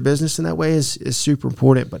structure your business in that way is super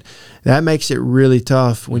important. But that makes it really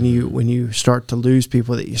tough when you start to lose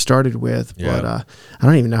people that you started with. But I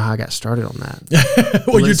don't even know how I got started on that.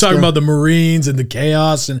 Well, you're talking about the Marines and the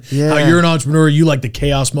chaos and how you're an entrepreneur. You like the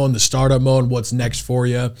chaos mode and the startup mode. What's next for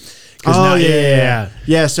you? Oh,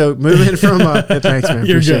 yeah. So moving from thanks, man.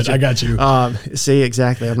 You're good. I got you. See,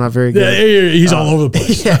 exactly. I'm not very good. Yeah, he's all over the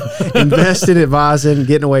place. Investing, advising,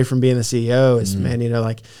 getting away from being the CEO is, man, do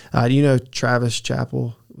you know Travis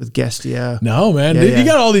Chappell with Guestio? No, man. You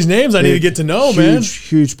got all these names I need to get to know, man.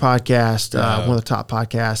 Huge podcast, one of the top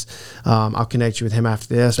podcasts. I'll connect you with him after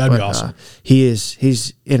this. That'd be awesome.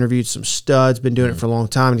 He's interviewed some studs, been doing it for a long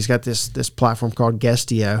time, and he's got this platform called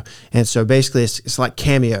Guestio. And so basically it's like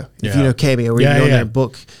Cameo. If you know Cameo, where you go in there and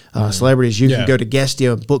book celebrities, you can go to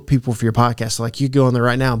Guestio and book people for your podcast. So like you go in there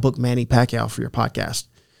right now and book Manny Pacquiao for your podcast.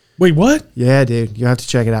 Wait, what? Yeah, dude. You have to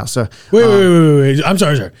check it out. So wait. I'm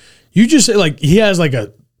sorry. You just said like he has like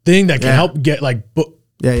a thing that can help get like book.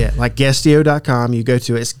 Yeah. Like Guestio.com. You go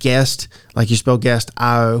to it's guest, like you spell guest,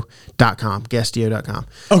 IO.com, Guestio.com.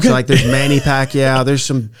 Okay. So like there's Manny Pacquiao. There's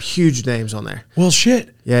some huge names on there. Well,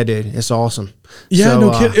 shit. Yeah, dude. It's awesome. Yeah, so,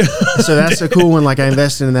 no kidding. So that's a cool one. Like I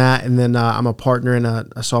invested in that. And then I'm a partner in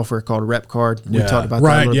a software called RepCard. We talked about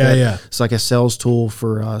that a little bit. Yeah. It's like a sales tool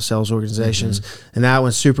for sales organizations. And that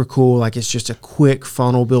one's super cool. Like it's just a quick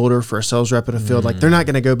funnel builder for a sales rep in a field. Like they're not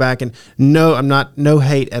going to go back and no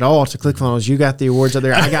hate at all to ClickFunnels. You got the awards up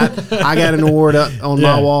there. I got an award up on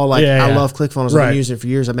my wall. Like I love ClickFunnels. I've been using it for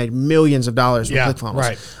years. I made millions of dollars with ClickFunnels.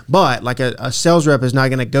 Right. But like a sales rep is not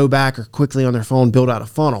going to go back or quickly on their phone build out a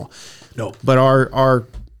funnel. No. But our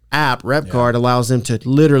app, RepCard, allows them to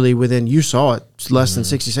literally within, you saw it, less than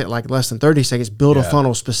 60 seconds, like less than 30 seconds, build a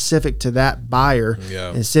funnel specific to that buyer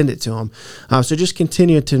and send it to them. So just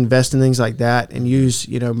continue to invest in things like that and use,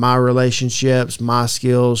 my relationships, my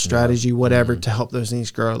skills, strategy, whatever to help those things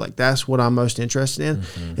grow. Like that's what I'm most interested in.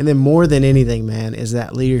 And then more than anything, man, is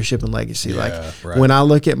that leadership and legacy. When I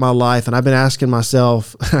look at my life, and I've been asking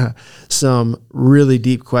myself some really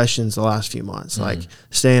deep questions the last few months, like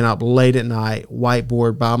staying up late at night,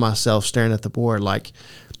 whiteboard by myself, staring at the board, like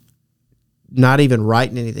not even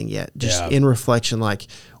writing anything yet, just in reflection, like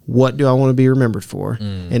what do I want to be remembered for?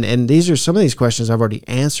 And these are some of these questions I've already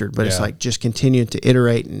answered, but it's like just continuing to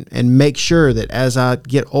iterate and make sure that as I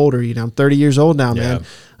get older, I'm 30 years old now, man.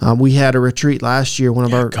 We had a retreat last year, one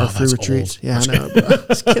of our free retreats. Old. Yeah, I know. Bro.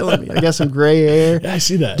 It's killing me. I got some gray hair. Yeah, I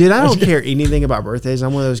see that. Dude, I don't care anything about birthdays.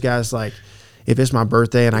 I'm one of those guys, like, if it's my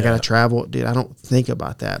birthday and I got to travel, dude, I don't think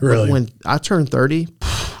about that. Really? But when I turned 30,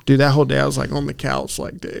 dude, that whole day I was like on the couch,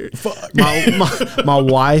 like, dude. Fuck. My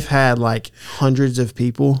wife had like hundreds of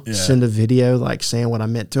people send a video like saying what I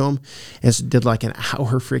meant to them, and did like an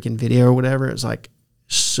hour freaking video or whatever. It was like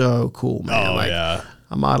so cool, man. Oh, like,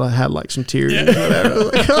 I might have had like some tears or whatever.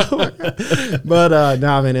 Like, oh my God. But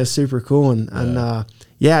no, man, it's super cool, and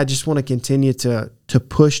I just want to continue to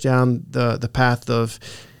push down the path of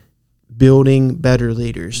building better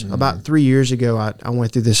leaders. About 3 years ago, I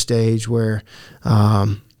went through this stage where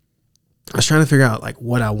I was trying to figure out like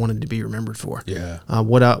what I wanted to be remembered for.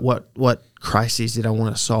 What crises did I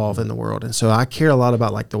want to solve in the world? And so I care a lot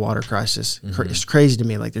about like the water crisis. It's crazy to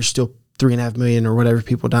me. Like there's still 3.5 million or whatever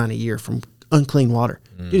people dying a year from unclean water.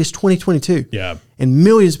 Dude, it's 2022. Yeah. And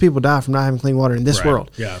millions of people die from not having clean water in this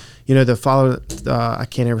world. Yeah. The father, I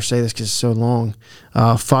can't ever say this because it's so long,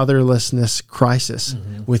 fatherlessness crisis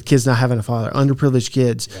with kids not having a father, underprivileged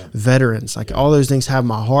kids, veterans, like all those things have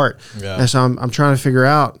my heart. And so I'm trying to figure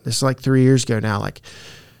out, this is like 3 years ago now, like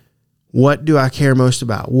what do I care most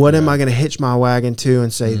about? What am I going to hitch my wagon to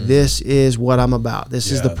and say, this is what I'm about.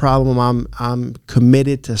 This is the problem I'm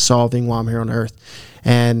committed to solving while I'm here on earth.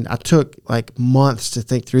 And I took like months to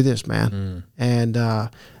think through this, man. And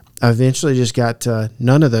I eventually just got to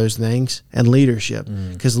none of those things and leadership,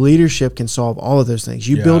 because leadership can solve all of those things.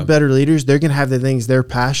 You build better leaders, they're going to have the things they're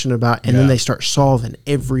passionate about, and then they start solving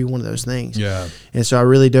every one of those things. And so I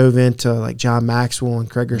really dove into like John Maxwell and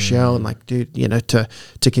Craig Rochelle and like, dude,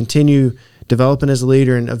 to continue developing as a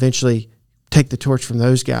leader and eventually take the torch from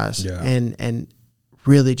those guys and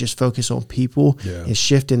really just focus on people and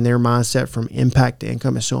shifting their mindset from impact to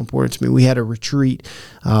income is so important to me. We had a retreat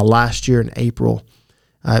last year in April.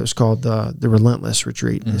 It was called the Relentless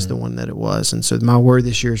Retreat is the one that it was. And so my word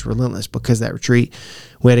this year is relentless because that retreat,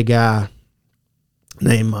 we had a guy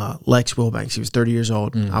named Lex Wilbanks. He was 30 years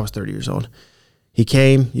old. I was 30 years old. He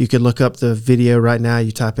came. You could look up the video right now.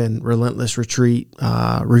 You type in Relentless Retreat,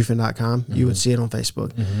 roofing.com. You would see it on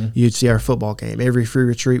Facebook. You'd see our football game. Every free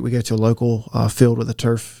retreat, we go to a local field with a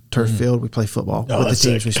turf field. We play football with the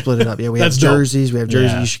teams. Sick. We split it up. Yeah, we have jerseys. Dope. We have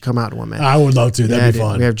jerseys. You should come out to one, man. I would love to. That'd be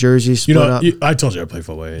fun. We have jerseys split up. I told you I play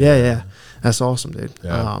football. Yeah. That's awesome, dude.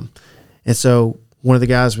 Yeah. And so one of the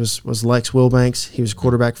guys was Lex Wilbanks. He was a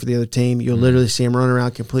quarterback for the other team. You'll literally see him running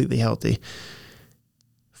around completely healthy.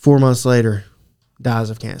 4 months later,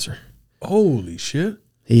 dies of cancer. Holy shit!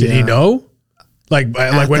 Did he know? Like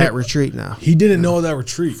when that retreat? No, he didn't know that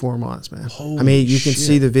retreat. 4 months, man. Holy you can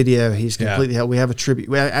see the video. He's completely healthy. We have a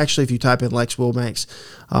tribute. Actually, if you type in Lex Wilbanks,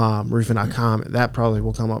 roofing.com, that probably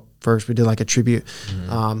will come up first. We did like a tribute.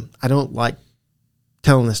 I don't like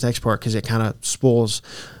telling this next part because it kind of spoils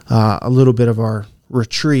a little bit of our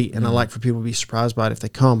retreat, and I like for people to be surprised by it if they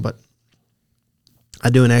come. But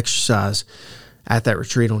I do an exercise at that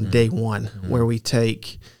retreat on day one where we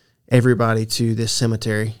take everybody to this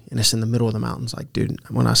cemetery, and it's in the middle of the mountains. Like, dude,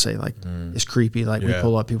 when I say like it's creepy, like we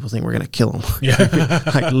pull up, people think we're gonna kill them.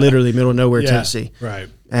 Like literally middle of nowhere, Tennessee. Right.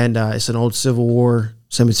 And it's an old Civil War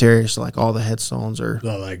cemetery, so like all the headstones are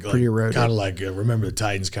pretty eroded. Kind of like Remember the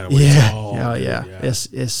Titans kind of. Yeah.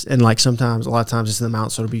 It's and like sometimes, a lot of times it's in the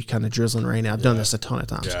mountains, so it'll be kind of drizzling, raining. I've done this a ton of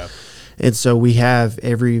times. Yeah. And so we have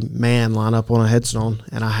every man line up on a headstone,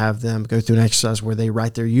 and I have them go through an exercise where they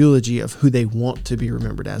write their eulogy of who they want to be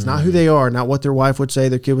remembered as. Not who they are, not what their wife would say,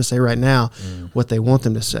 their kid would say right now, what they want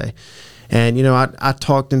them to say. And, I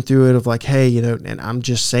talked them through it of like, hey, and I'm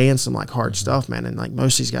just saying some like hard stuff, man. And like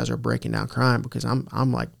most of these guys are breaking down crying because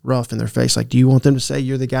I'm like rough in their face. Like, do you want them to say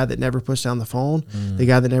you're the guy that never puts down the phone, the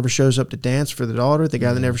guy that never shows up to dance for the daughter, the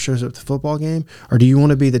guy that never shows up to the football game? Or do you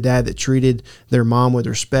want to be the dad that treated their mom with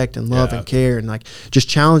respect and love and care, and like just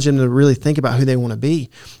challenge them to really think about who they want to be?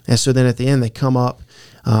 And so then at the end they come up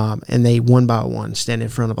and they one by one stand in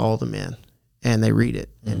front of all the men and they read it.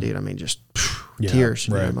 And dude, I mean, just tears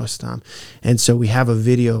most of the time. And so we have a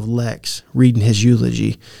video of Lex reading his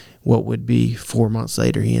eulogy. What would be 4 months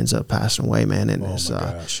later, he ends up passing away, man. And it's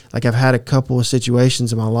like I've had a couple of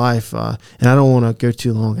situations in my life, and I don't want to go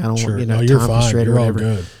too long. I don't want you're time fine. Straight you're or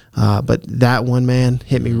whatever. All good. But that one, man,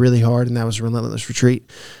 hit me really hard, and that was Relentless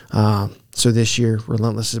Retreat. So this year,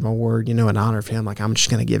 Relentless is my word, in honor of him. Like, I'm just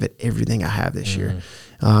going to give it everything I have this year.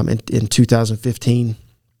 In 2015,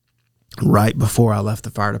 right before I left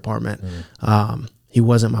the fire department, he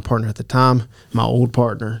wasn't my partner at the time. My old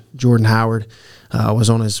partner, Jordan Howard, was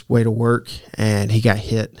on his way to work, and he got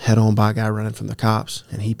hit head on by a guy running from the cops,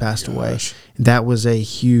 and he passed away. That was a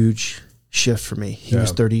huge shift for me. He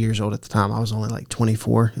was 30 years old at the time. I was only like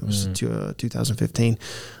 24. It was 2015.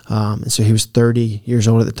 And so he was 30 years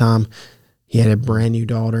old at the time. He had a brand new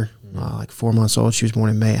daughter, like 4 months old. She was born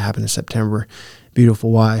in May. It happened in September.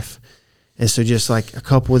 Beautiful wife. And so just like a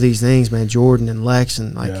couple of these things, man, Jordan and Lex,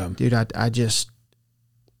 and like, dude, I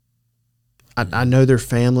know their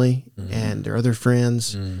family and their other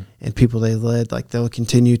friends and people they led. Like, they'll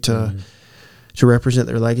continue to represent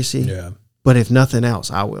their legacy. Yeah. But if nothing else,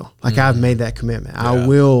 I will. Like, I've made that commitment. I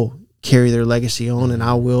will carry their legacy on, and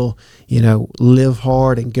I will, live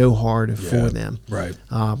hard and go hard for them. Right.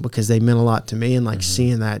 Because they meant a lot to me, and like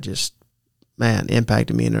seeing that just, man,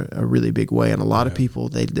 impacted me in a really big way. And a lot of people,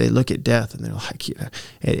 they look at death and they're like,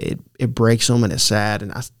 it breaks them and it's sad.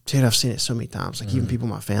 And I've seen it so many times. Like, even people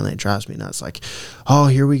in my family, it drives me nuts. Like, oh,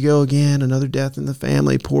 here we go again, another death in the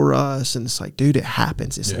family, poor us. And it's like, dude, it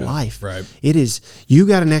happens. It's life. Right. It is. You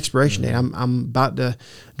got an expiration date. I'm about to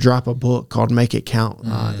drop a book called Make It Count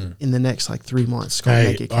in the next like 3 months. It's called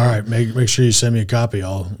Make It Count. All right, make sure you send me a copy.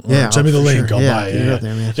 Send me the link. Sure. I'll buy it. Put it up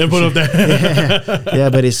there, man. Put up there. Yeah,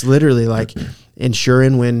 but it's literally like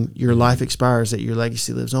ensuring when your life expires that your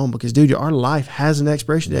legacy lives on. Because, dude, our life has an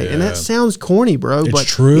expiration date. And that sounds corny, bro, but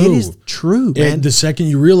true. It is true, man. And the second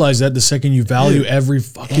you realize that, the second you value every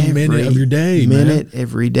fucking minute of your day,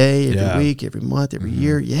 every day, every week, every month, every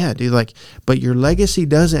year. Yeah, dude, like, but your legacy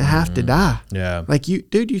doesn't have to die. Yeah. Like, you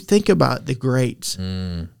think about the greats.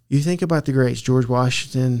 You think about the greats, George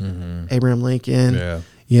Washington, Abraham Lincoln,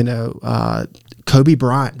 Kobe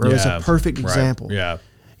Bryant, bro, is a perfect example. Yeah.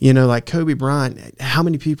 Like Kobe Bryant, how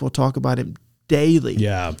many people talk about him daily?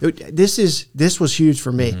 Yeah. This was huge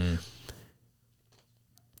for me.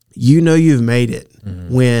 You've made it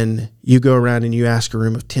when you go around and you ask a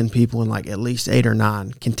room of 10 people and like at least 8 or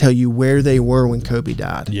 9 can tell you where they were when Kobe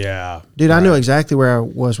died. Yeah. Dude, right. I know exactly where I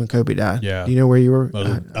was when Kobe died. Yeah. Do you know where you were?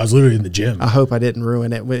 I was literally in the gym. I hope I didn't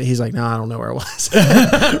ruin it. He's like, no, I don't know where I was.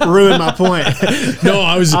 Ruined my point. No,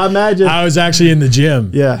 I was actually in the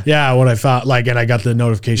gym. Yeah. Yeah, when I found, like, and I got the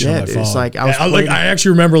notification on my phone. It's like, I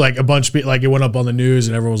actually remember like a bunch of people, like it went up on the news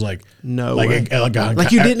and everyone was like, no like, way.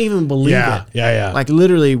 Like you didn't even believe it. Yeah. Like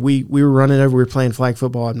literally we were running over, we were playing flag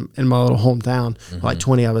football in my little hometown, like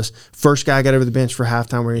 20 of us. First guy got over the bench for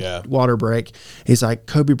halftime, we were water break. He's like,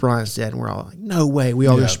 Kobe Bryant's dead. And we're all like, no way. We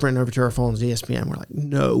all go sprinting over to our phones, ESPN. We're like,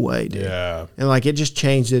 no way, dude. Yeah. And like it just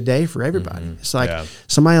changed the day for everybody. It's like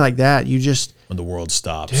somebody like that, you just, when the world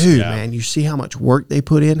stops. Dude, man, you see how much work they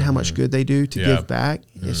put in, how much good they do to give back.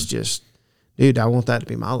 It's just, dude, I want that to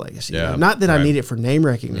be my legacy. Yeah. Not that I need it for name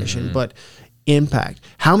recognition, but impact.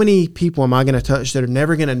 How many people am I going to touch that are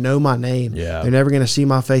never going to know my name? Yeah. They're never going to see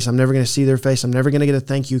my face. I'm never going to see their face. I'm never going to get a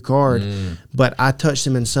thank you card, but I touched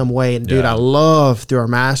them in some way. And dude, I love through our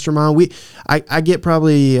mastermind. I get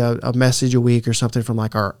probably a message a week or something from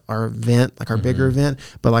like our event, like our bigger event,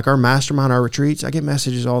 but like our mastermind, our retreats, I get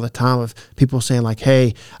messages all the time of people saying like,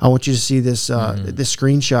 hey, I want you to see this, this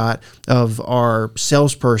screenshot of our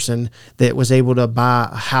salesperson that was able to buy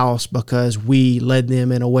a house because we led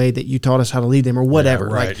them in a way that you taught us how to lead them or whatever.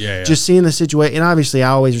 Just seeing the situation. And obviously I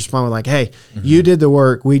always respond with like, hey, you did the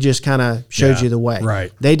work. We just kind of showed you the way.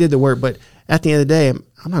 Right. They did the work. But at the end of the day,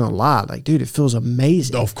 I'm not going to lie. Like, dude, it feels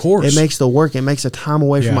amazing. Of course. It makes the work. It makes the time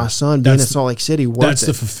away from my son being in Salt Lake City worth it. That's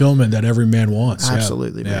the fulfillment that every man wants.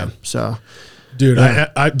 Absolutely, man. So... Dude,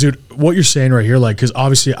 dude, what you're saying right here, like, because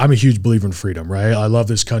obviously I'm a huge believer in freedom, right? I love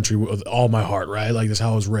this country with all my heart, right? Like, that's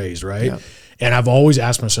how I was raised, right? Yeah. And I've always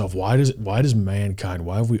asked myself, why does mankind,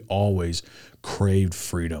 why have we always craved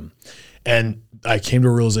freedom? And I came to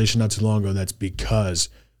a realization not too long ago that's because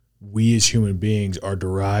we as human beings are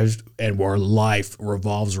derived and our life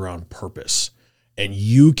revolves around purpose. And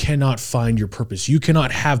you cannot find your purpose. You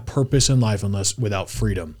cannot have purpose in life without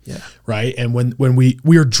freedom. Yeah. Right. And when we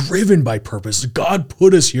are driven by purpose, God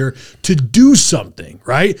put us here to do something,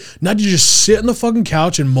 right? Not to just sit on the fucking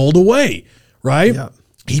couch and mold away, right? Yeah.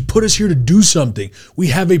 He put us here to do something. We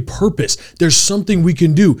have a purpose. There's something we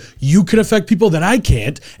can do. You can affect people that I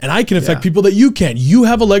can't, and I can affect people that you can't. You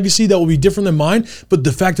have a legacy that will be different than mine, but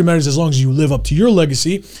the fact of the matter is, as long as you live up to your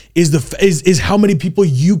legacy, is how many people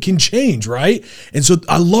you can change, right? And so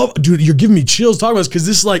I love, dude, you're giving me chills talking about this because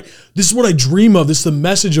this is what I dream of. This is the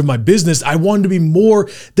message of my business. I wanted to be more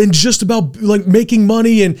than just about like making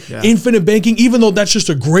money and infinite banking, even though that's just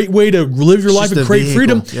a great way to live your life and create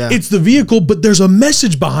freedom. Yeah. It's the vehicle, but there's a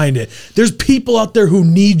message behind it. There's people out there who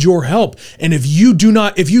need your help. And if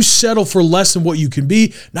you settle for less than what you can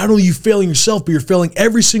be, not only are you failing yourself, but you're failing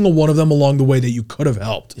every single one of them along the way that you could have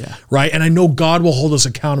helped. Yeah. Right. And I know God will hold us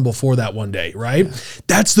accountable for that one day. Right. Yeah.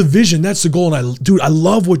 That's the vision. That's the goal. And I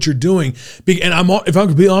love what you're doing. And if I'm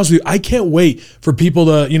completely honest with you, I can't wait for people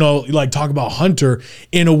to, like talk about Hunter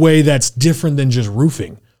in a way that's different than just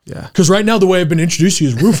roofing. Yeah. Because right now the way I've been introduced to you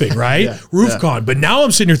is roofing, right? RoofCon. But now I'm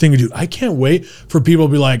sitting here thinking, dude, I can't wait for people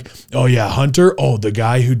to be like, oh yeah, Hunter, the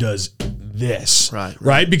guy who does this.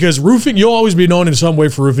 Right? Because roofing, you'll always be known in some way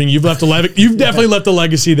for roofing. You've definitely left a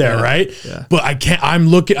legacy there, right? Yeah. But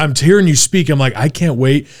I'm hearing you speak. I'm like, I can't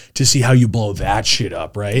wait to see how you blow that shit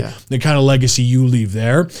up, right? Yeah. The kind of legacy you leave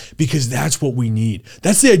there, because that's what we need.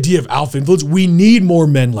 That's the idea of alpha influence. We need more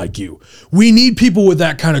men like you. We need people with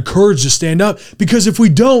that kind of courage to stand up, because if we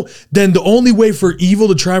don't, then the only way for evil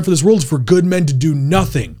to triumph for this world is for good men to do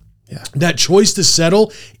nothing. Yeah. That choice to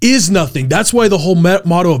settle is nothing. That's why the whole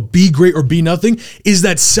motto of be great or be nothing is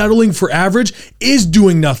that settling for average is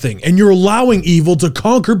doing nothing. And you're allowing evil to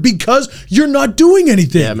conquer because you're not doing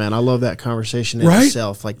anything. Yeah, man. I love that conversation in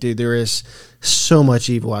itself. Like, dude, there is so much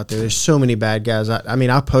evil out there. There's so many bad guys.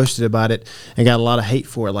 I posted about it and got a lot of hate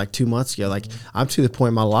for it like 2 months ago. Like, I'm to the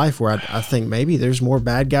point in my life where I think maybe there's more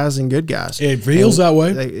bad guys than good guys. It feels that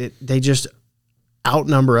way. They just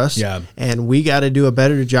outnumber us, and we got to do a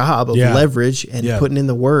better job of leverage and putting in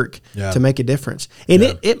the work to make a difference. And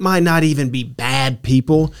it might not even be bad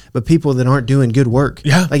people, but people that aren't doing good work.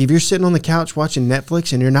 Yeah. Like if you're sitting on the couch watching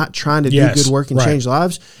Netflix and you're not trying to do good work and change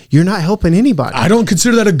lives, you're not helping anybody. I don't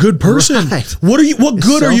consider that a good person. Right. What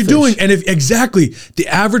good are you doing? And if the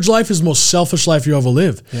average life is the most selfish life you ever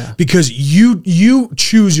live, because you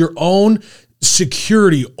choose your own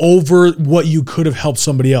security over what you could have helped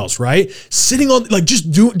somebody else, right? Sitting on like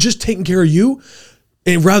just taking care of you,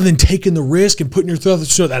 and rather than taking the risk and putting yourself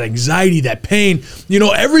through that anxiety, that pain,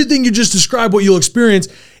 everything you just described, what you'll experience.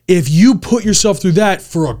 if you put yourself through that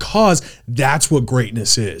for a cause, that's what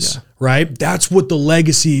greatness is, right? That's what the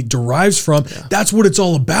legacy derives from. Yeah. That's what it's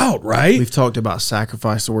all about, right? We've talked about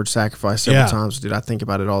sacrifice, the word sacrifice several times, dude. I think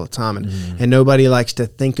about it all the time. And nobody likes to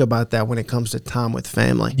think about that when it comes to time with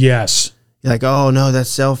family. Yes. You're like, oh no, that's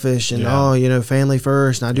selfish, and family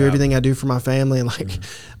first, and I do everything I do for my family. And like,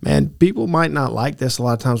 man, people might not like this a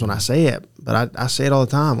lot of times when I say it, but I say it all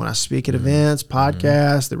the time when I speak at events,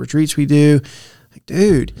 podcasts, the retreats we do. Like,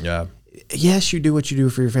 dude, yes, you do what you do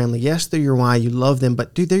for your family. Yes, they're your why. You love them,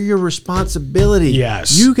 but dude, they're your responsibility.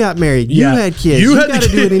 Yes, you got married, you had kids, you got to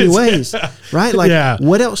do it anyways, right? Like,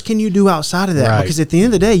 what else can you do outside of that? Right. Because at the end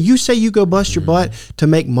of the day, you say you go bust your butt to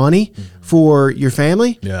make money for your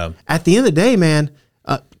family. Yeah. At the end of the day, man,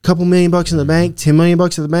 a couple $1 million in the bank, $10 million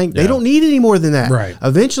in the bank, they don't need any more than that. Right.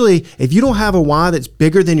 Eventually, if you don't have a why that's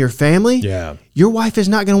bigger than your family, your wife is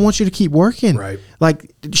not going to want you to keep working. Right. Like,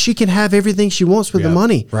 she can have everything she wants with the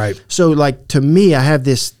money. Right. So, like, to me, I have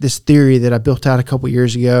this theory that I built out a couple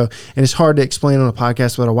years ago, and it's hard to explain on a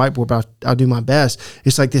podcast without a whiteboard, but I'll do my best.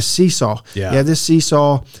 It's like this seesaw. Yeah. You have this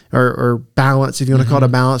seesaw or balance, if you want to call it a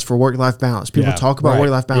balance, for work-life balance. People talk about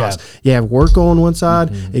work-life balance. Yeah. You have work on one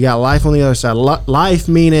side, you got life on the other side. Life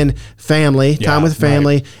meaning family, time with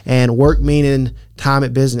family, and work meaning time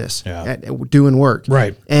at business, doing work.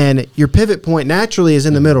 Right. And your pivot point naturally is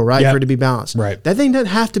in the middle, right? For it to be balanced. Right. That thing doesn't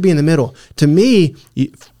have to be in the middle. To me,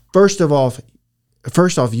 first off,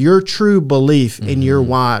 your true belief in your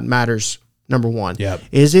why matters. Number one,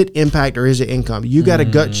 is it impact or is it income? You got to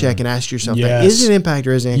gut check and ask yourself that. Is it impact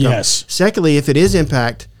or is it income? Yes. Secondly, if it is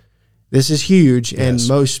impact, this is huge, and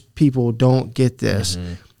most people don't get this.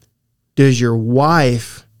 Does your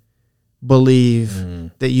wife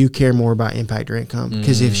believe that you care more about impact or income?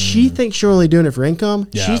 Because if she thinks you're only doing it for income,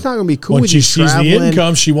 she's not going to be cool with you traveling. When she sees the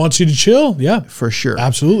income, she wants you to chill. Yeah, for sure.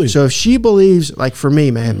 Absolutely. So if she believes, like for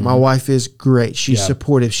me, man, my wife is great. She's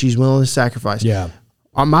supportive. She's willing to sacrifice. Yeah.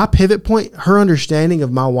 On my pivot point, her understanding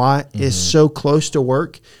of my why is so close to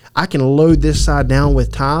work. I can load this side down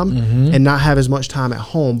with time and not have as much time at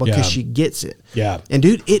home because she gets it. Yeah. And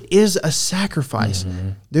dude, it is a sacrifice.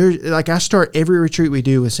 There's like, I start every retreat we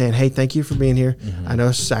do with saying, hey, thank you for being here. I know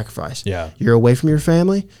it's a sacrifice. Yeah. You're away from your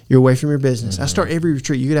family. You're away from your business. I start every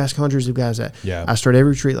retreat. You could ask hundreds of guys that. Yeah. I start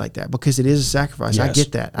every retreat like that because it is a sacrifice. Yes. I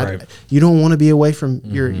get that. Right. You don't want to be away from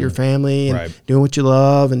your family and doing what you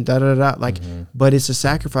love and da-da-da-da. Like, but it's a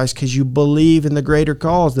sacrifice because you believe in the greater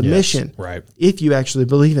cause, the mission. Right. If you actually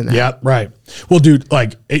believe in that. Yeah, right. Well, dude,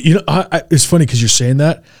 like, you know, it's funny because you're saying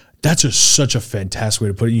that. That's such a fantastic way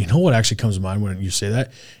to put it. You know what actually comes to mind when you say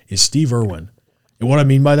that is Steve Irwin. And what I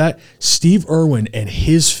mean by that, Steve Irwin and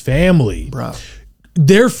his family, bro,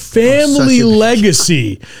 their family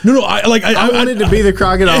legacy. No, I wanted to be the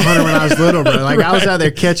crocodile hunter when I was little, bro. Like, I was out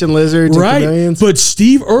there catching lizards, right? And but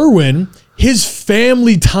Steve Irwin, his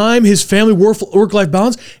family time, his family work-life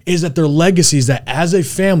balance is that their legacy is that as a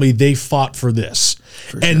family, they fought for this.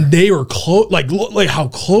 And they were close, like how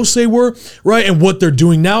close they were, right? And what they're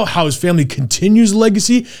doing now, how his family continues the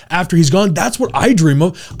legacy after he's gone. That's what I dream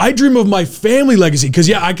of. I dream of my family legacy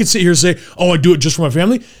because, I could sit here and say, oh, I do it just for my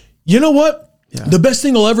family. You know what? Yeah. The best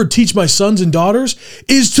thing I'll ever teach my sons and daughters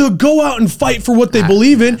is to go out and fight for what they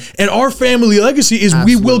believe in. And our family legacy is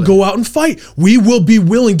we will go out and fight. We will be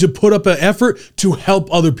willing to put up an effort to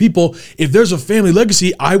help other people. If there's a family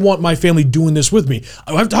legacy, I want my family doing this with me.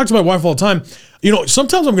 I've talked to my wife all the time. You know,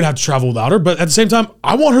 sometimes I'm going to have to travel without her, but at the same time,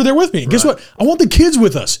 I want her there with me. And guess what? I want the kids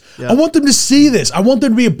with us. Yeah. I want them to see this. I want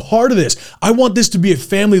them to be a part of this. I want this to be a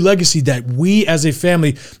family legacy that we as a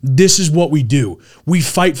family, this is what we do. We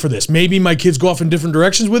fight for this. Maybe my kids go off in different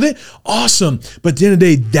directions with it. Awesome. But at the end of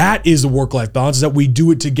the day, that is the work-life balance, is that we do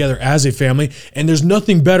it together as a family. And there's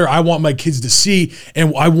nothing better I want my kids to see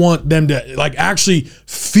and I want them to like actually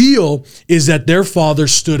feel is that their father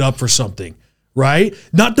stood up for something. Right?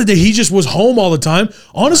 Not that he just was home all the time.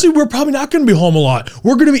 Honestly, we're probably not going to be home a lot.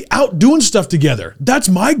 We're going to be out doing stuff together. That's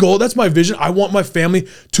my goal. That's my vision. I want my family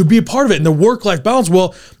to be a part of it. And the work-life balance,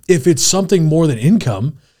 well, if it's something more than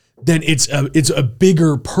income, then it's a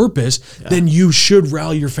bigger purpose, then you should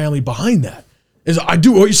rally your family behind that. I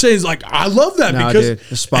do what you're saying is like, I love that because dude,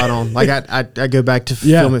 it's spot on. Like I go back to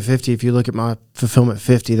Fulfillment 50. If you look at my Fulfillment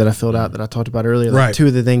 50 that I filled out that I talked about earlier, like two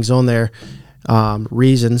of the things on there,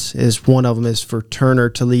 reasons is one of them is for Turner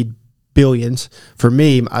to lead billions. For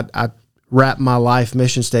me, I wrap my life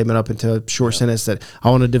mission statement up into a short sentence that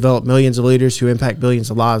I want to develop millions of leaders who impact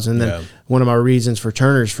billions of lives. And then one of my reasons for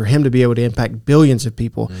Turner is for him to be able to impact billions of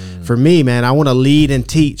people. For me, man, I want to lead and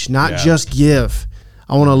teach, not just give.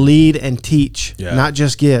 I want to lead and teach, not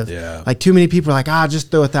just give. Yeah. Like too many people are like,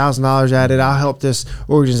 just throw $1,000 at it. I'll help this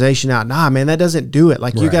organization out. Nah, man, that doesn't do it.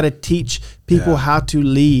 Like you got to teach people how to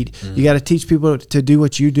lead. You got to teach people to do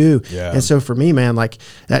what you do. Yeah. And so for me, man, like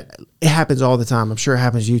that, it happens all the time. I'm sure it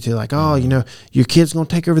happens to you too. Like, you know, your kid's going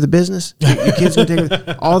to take over the business. Your kid's going to take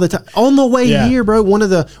over all the time. On the way here, bro, one of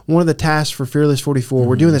the tasks for Fearless 44,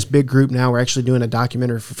 we're doing this big group now. We're actually doing a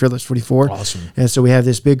documentary for Fearless 44. Awesome. And so we have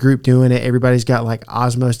this big group doing it. Everybody's got like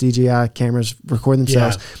Osmos DJI cameras recording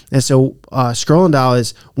themselves. Yeah. And so Scroll and Dial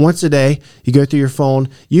is once a day. You go through your phone.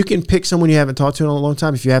 You can pick someone you haven't talked to in a long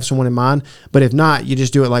time if you have someone in mind. But if not, you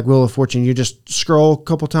just do it like Wheel of Fortune. You just scroll a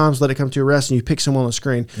couple times, let it come to a rest, and you pick someone on the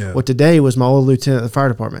screen. Yeah. Well, today was my old lieutenant at the fire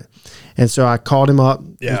department. And so I called him up.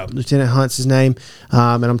 Yeah. Lieutenant Hunt's his name.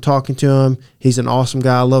 And I'm talking to him. He's an awesome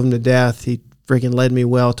guy. I love him to death. He freaking led me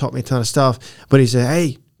well, taught me a ton of stuff. But he said,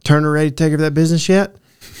 hey, Turner ready to take over that business yet?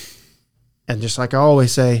 And just like I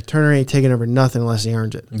always say, Turner ain't taking over nothing unless he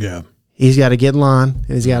earns it. Yeah. He's got to get in line and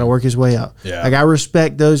he's got to work his way up. Yeah. Like I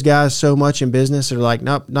respect those guys so much in business. They're like,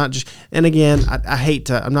 nope, not just. And again, I hate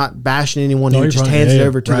to. I'm not bashing anyone who just hands it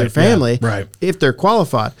over to their family if they're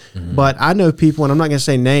qualified. Mm-hmm. But I know people, and I'm not going to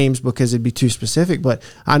say names because it'd be too specific. But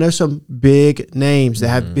I know some big names that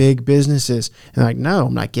have big businesses, and like, no,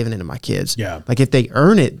 I'm not giving it to my kids. Yeah. Like if they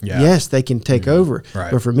earn it, yes, they can take over.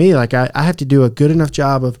 Right. But for me, like I have to do a good enough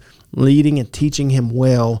job of leading and teaching him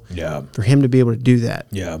well for him to be able to do that.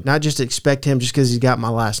 Yeah. Not just expect him just because he's got my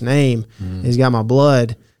last name, he's got my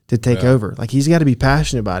blood to take over. Like he's got to be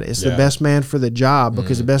passionate about it. It's the best man for the job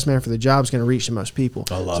because the best man for the job is going to reach the most people.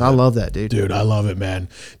 I love that, dude. Dude, I love it, man.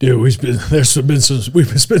 Dude, we've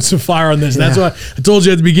spent some fire on this. That's why I told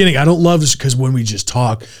you at the beginning, I don't love this because when we just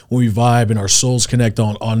talk, when we vibe and our souls connect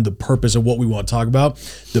on the purpose of what we want to talk about,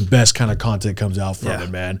 the best kind of content comes out from it,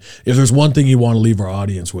 man. If there's one thing you want to leave our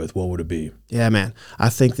audience with, what would it be? Yeah, man. I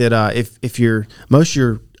think that if you're most of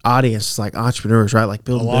your audience is like entrepreneurs, right? Like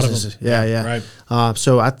building businesses. Right.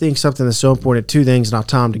 So I think something that's so important, two things, and I'll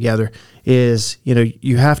tie them together, is, you know,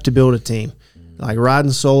 you have to build a team. Like riding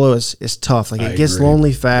solo is tough. Like it gets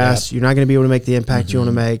lonely fast. You're not going to be able to make the impact you want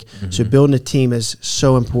to make. So building a team is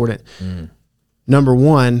so important. Number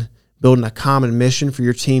one, building a common mission for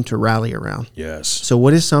your team to rally around. Yes. So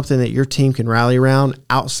what is something that your team can rally around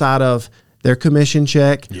outside of their commission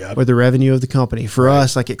check or the revenue of the company? For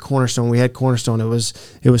us, like at Cornerstone, we had Cornerstone. It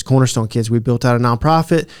was Cornerstone Kids. We built out a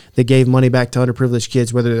nonprofit that gave money back to underprivileged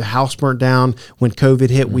kids, whether the house burnt down. When COVID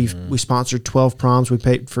hit, we sponsored 12 proms. We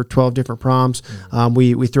paid for 12 different proms.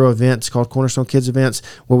 We throw events called Cornerstone Kids events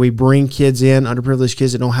where we bring kids in, underprivileged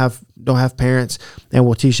kids that don't have parents, and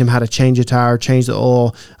we'll teach them how to change a tire, change the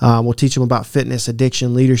oil. We'll teach them about fitness,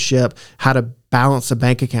 addiction, leadership, how to balance a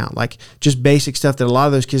bank account, like just basic stuff that a lot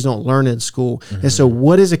of those kids don't learn in school. And so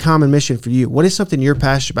what is a common mission for you? What is something you're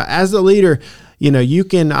passionate about? As the leader, you know, you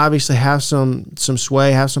can obviously have some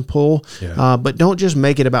sway, have some pull, but don't just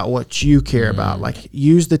make it about what you care about. Like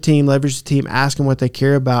use the team, leverage the team, ask them what they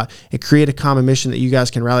care about, and create a common mission that you guys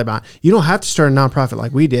can rally behind. You don't have to start a nonprofit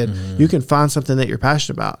like we did. You can find something that you're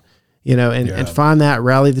passionate about. You know, and find that,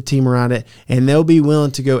 rally the team around it, and they'll be willing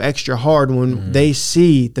to go extra hard when they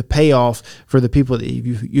see the payoff for the people that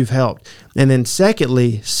you've helped. And then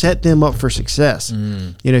secondly, set them up for success.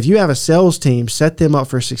 You know, if you have a sales team, set them up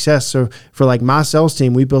for success. So for like my sales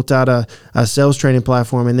team, we built out a sales training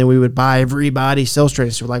platform, and then we would buy everybody's sales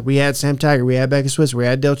training. So like we had Sam Tiger, we had Becca Swiss, we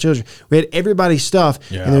had Dale Children, we had everybody's stuff,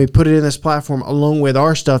 and then we put it in this platform along with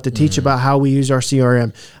our stuff to teach about how we use our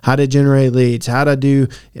CRM, how to generate leads, how to do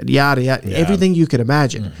everything you could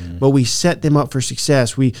imagine. But we set them up for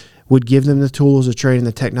success. We would give them the tools, the training,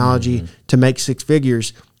 the technology to make six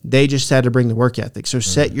figures. They just had to bring the work ethic. So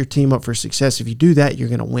set your team up for success. If you do that, you're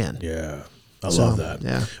going to win. Yeah. I love that.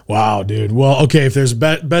 Yeah. Wow, dude. Well, okay. If there's a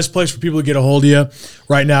best place for people to get a hold of you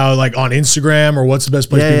right now, like on Instagram, or what's the best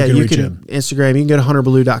place people can reach you? Instagram. You can go to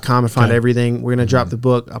hunterballew.com and find everything. We're going to drop the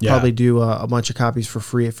book. I'll probably do a bunch of copies for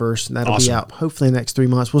free at first, and that'll be out hopefully in the next 3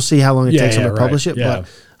 months. We'll see how long it takes them to publish it. But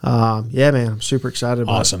man, I'm super excited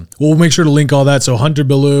about it. Awesome. We'll make sure to link all that. So Hunter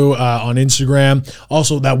Ballew on Instagram.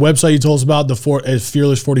 Also, that website you told us about, is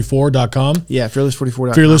fearless44.com. Yeah,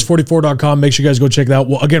 fearless44.com. Fearless44.com. Make sure you guys go check that out.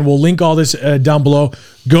 Well, again, we'll link all this down below.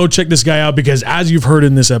 Go check this guy out, because as you've heard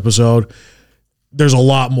in this episode, there's a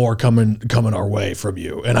lot more coming our way from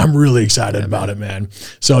you, and I'm really excited about it, man.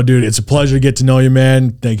 So, dude, it's a pleasure to get to know you,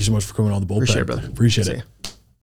 man. Thank you so much for coming on the Bullpen. Appreciate it, brother. Appreciate it.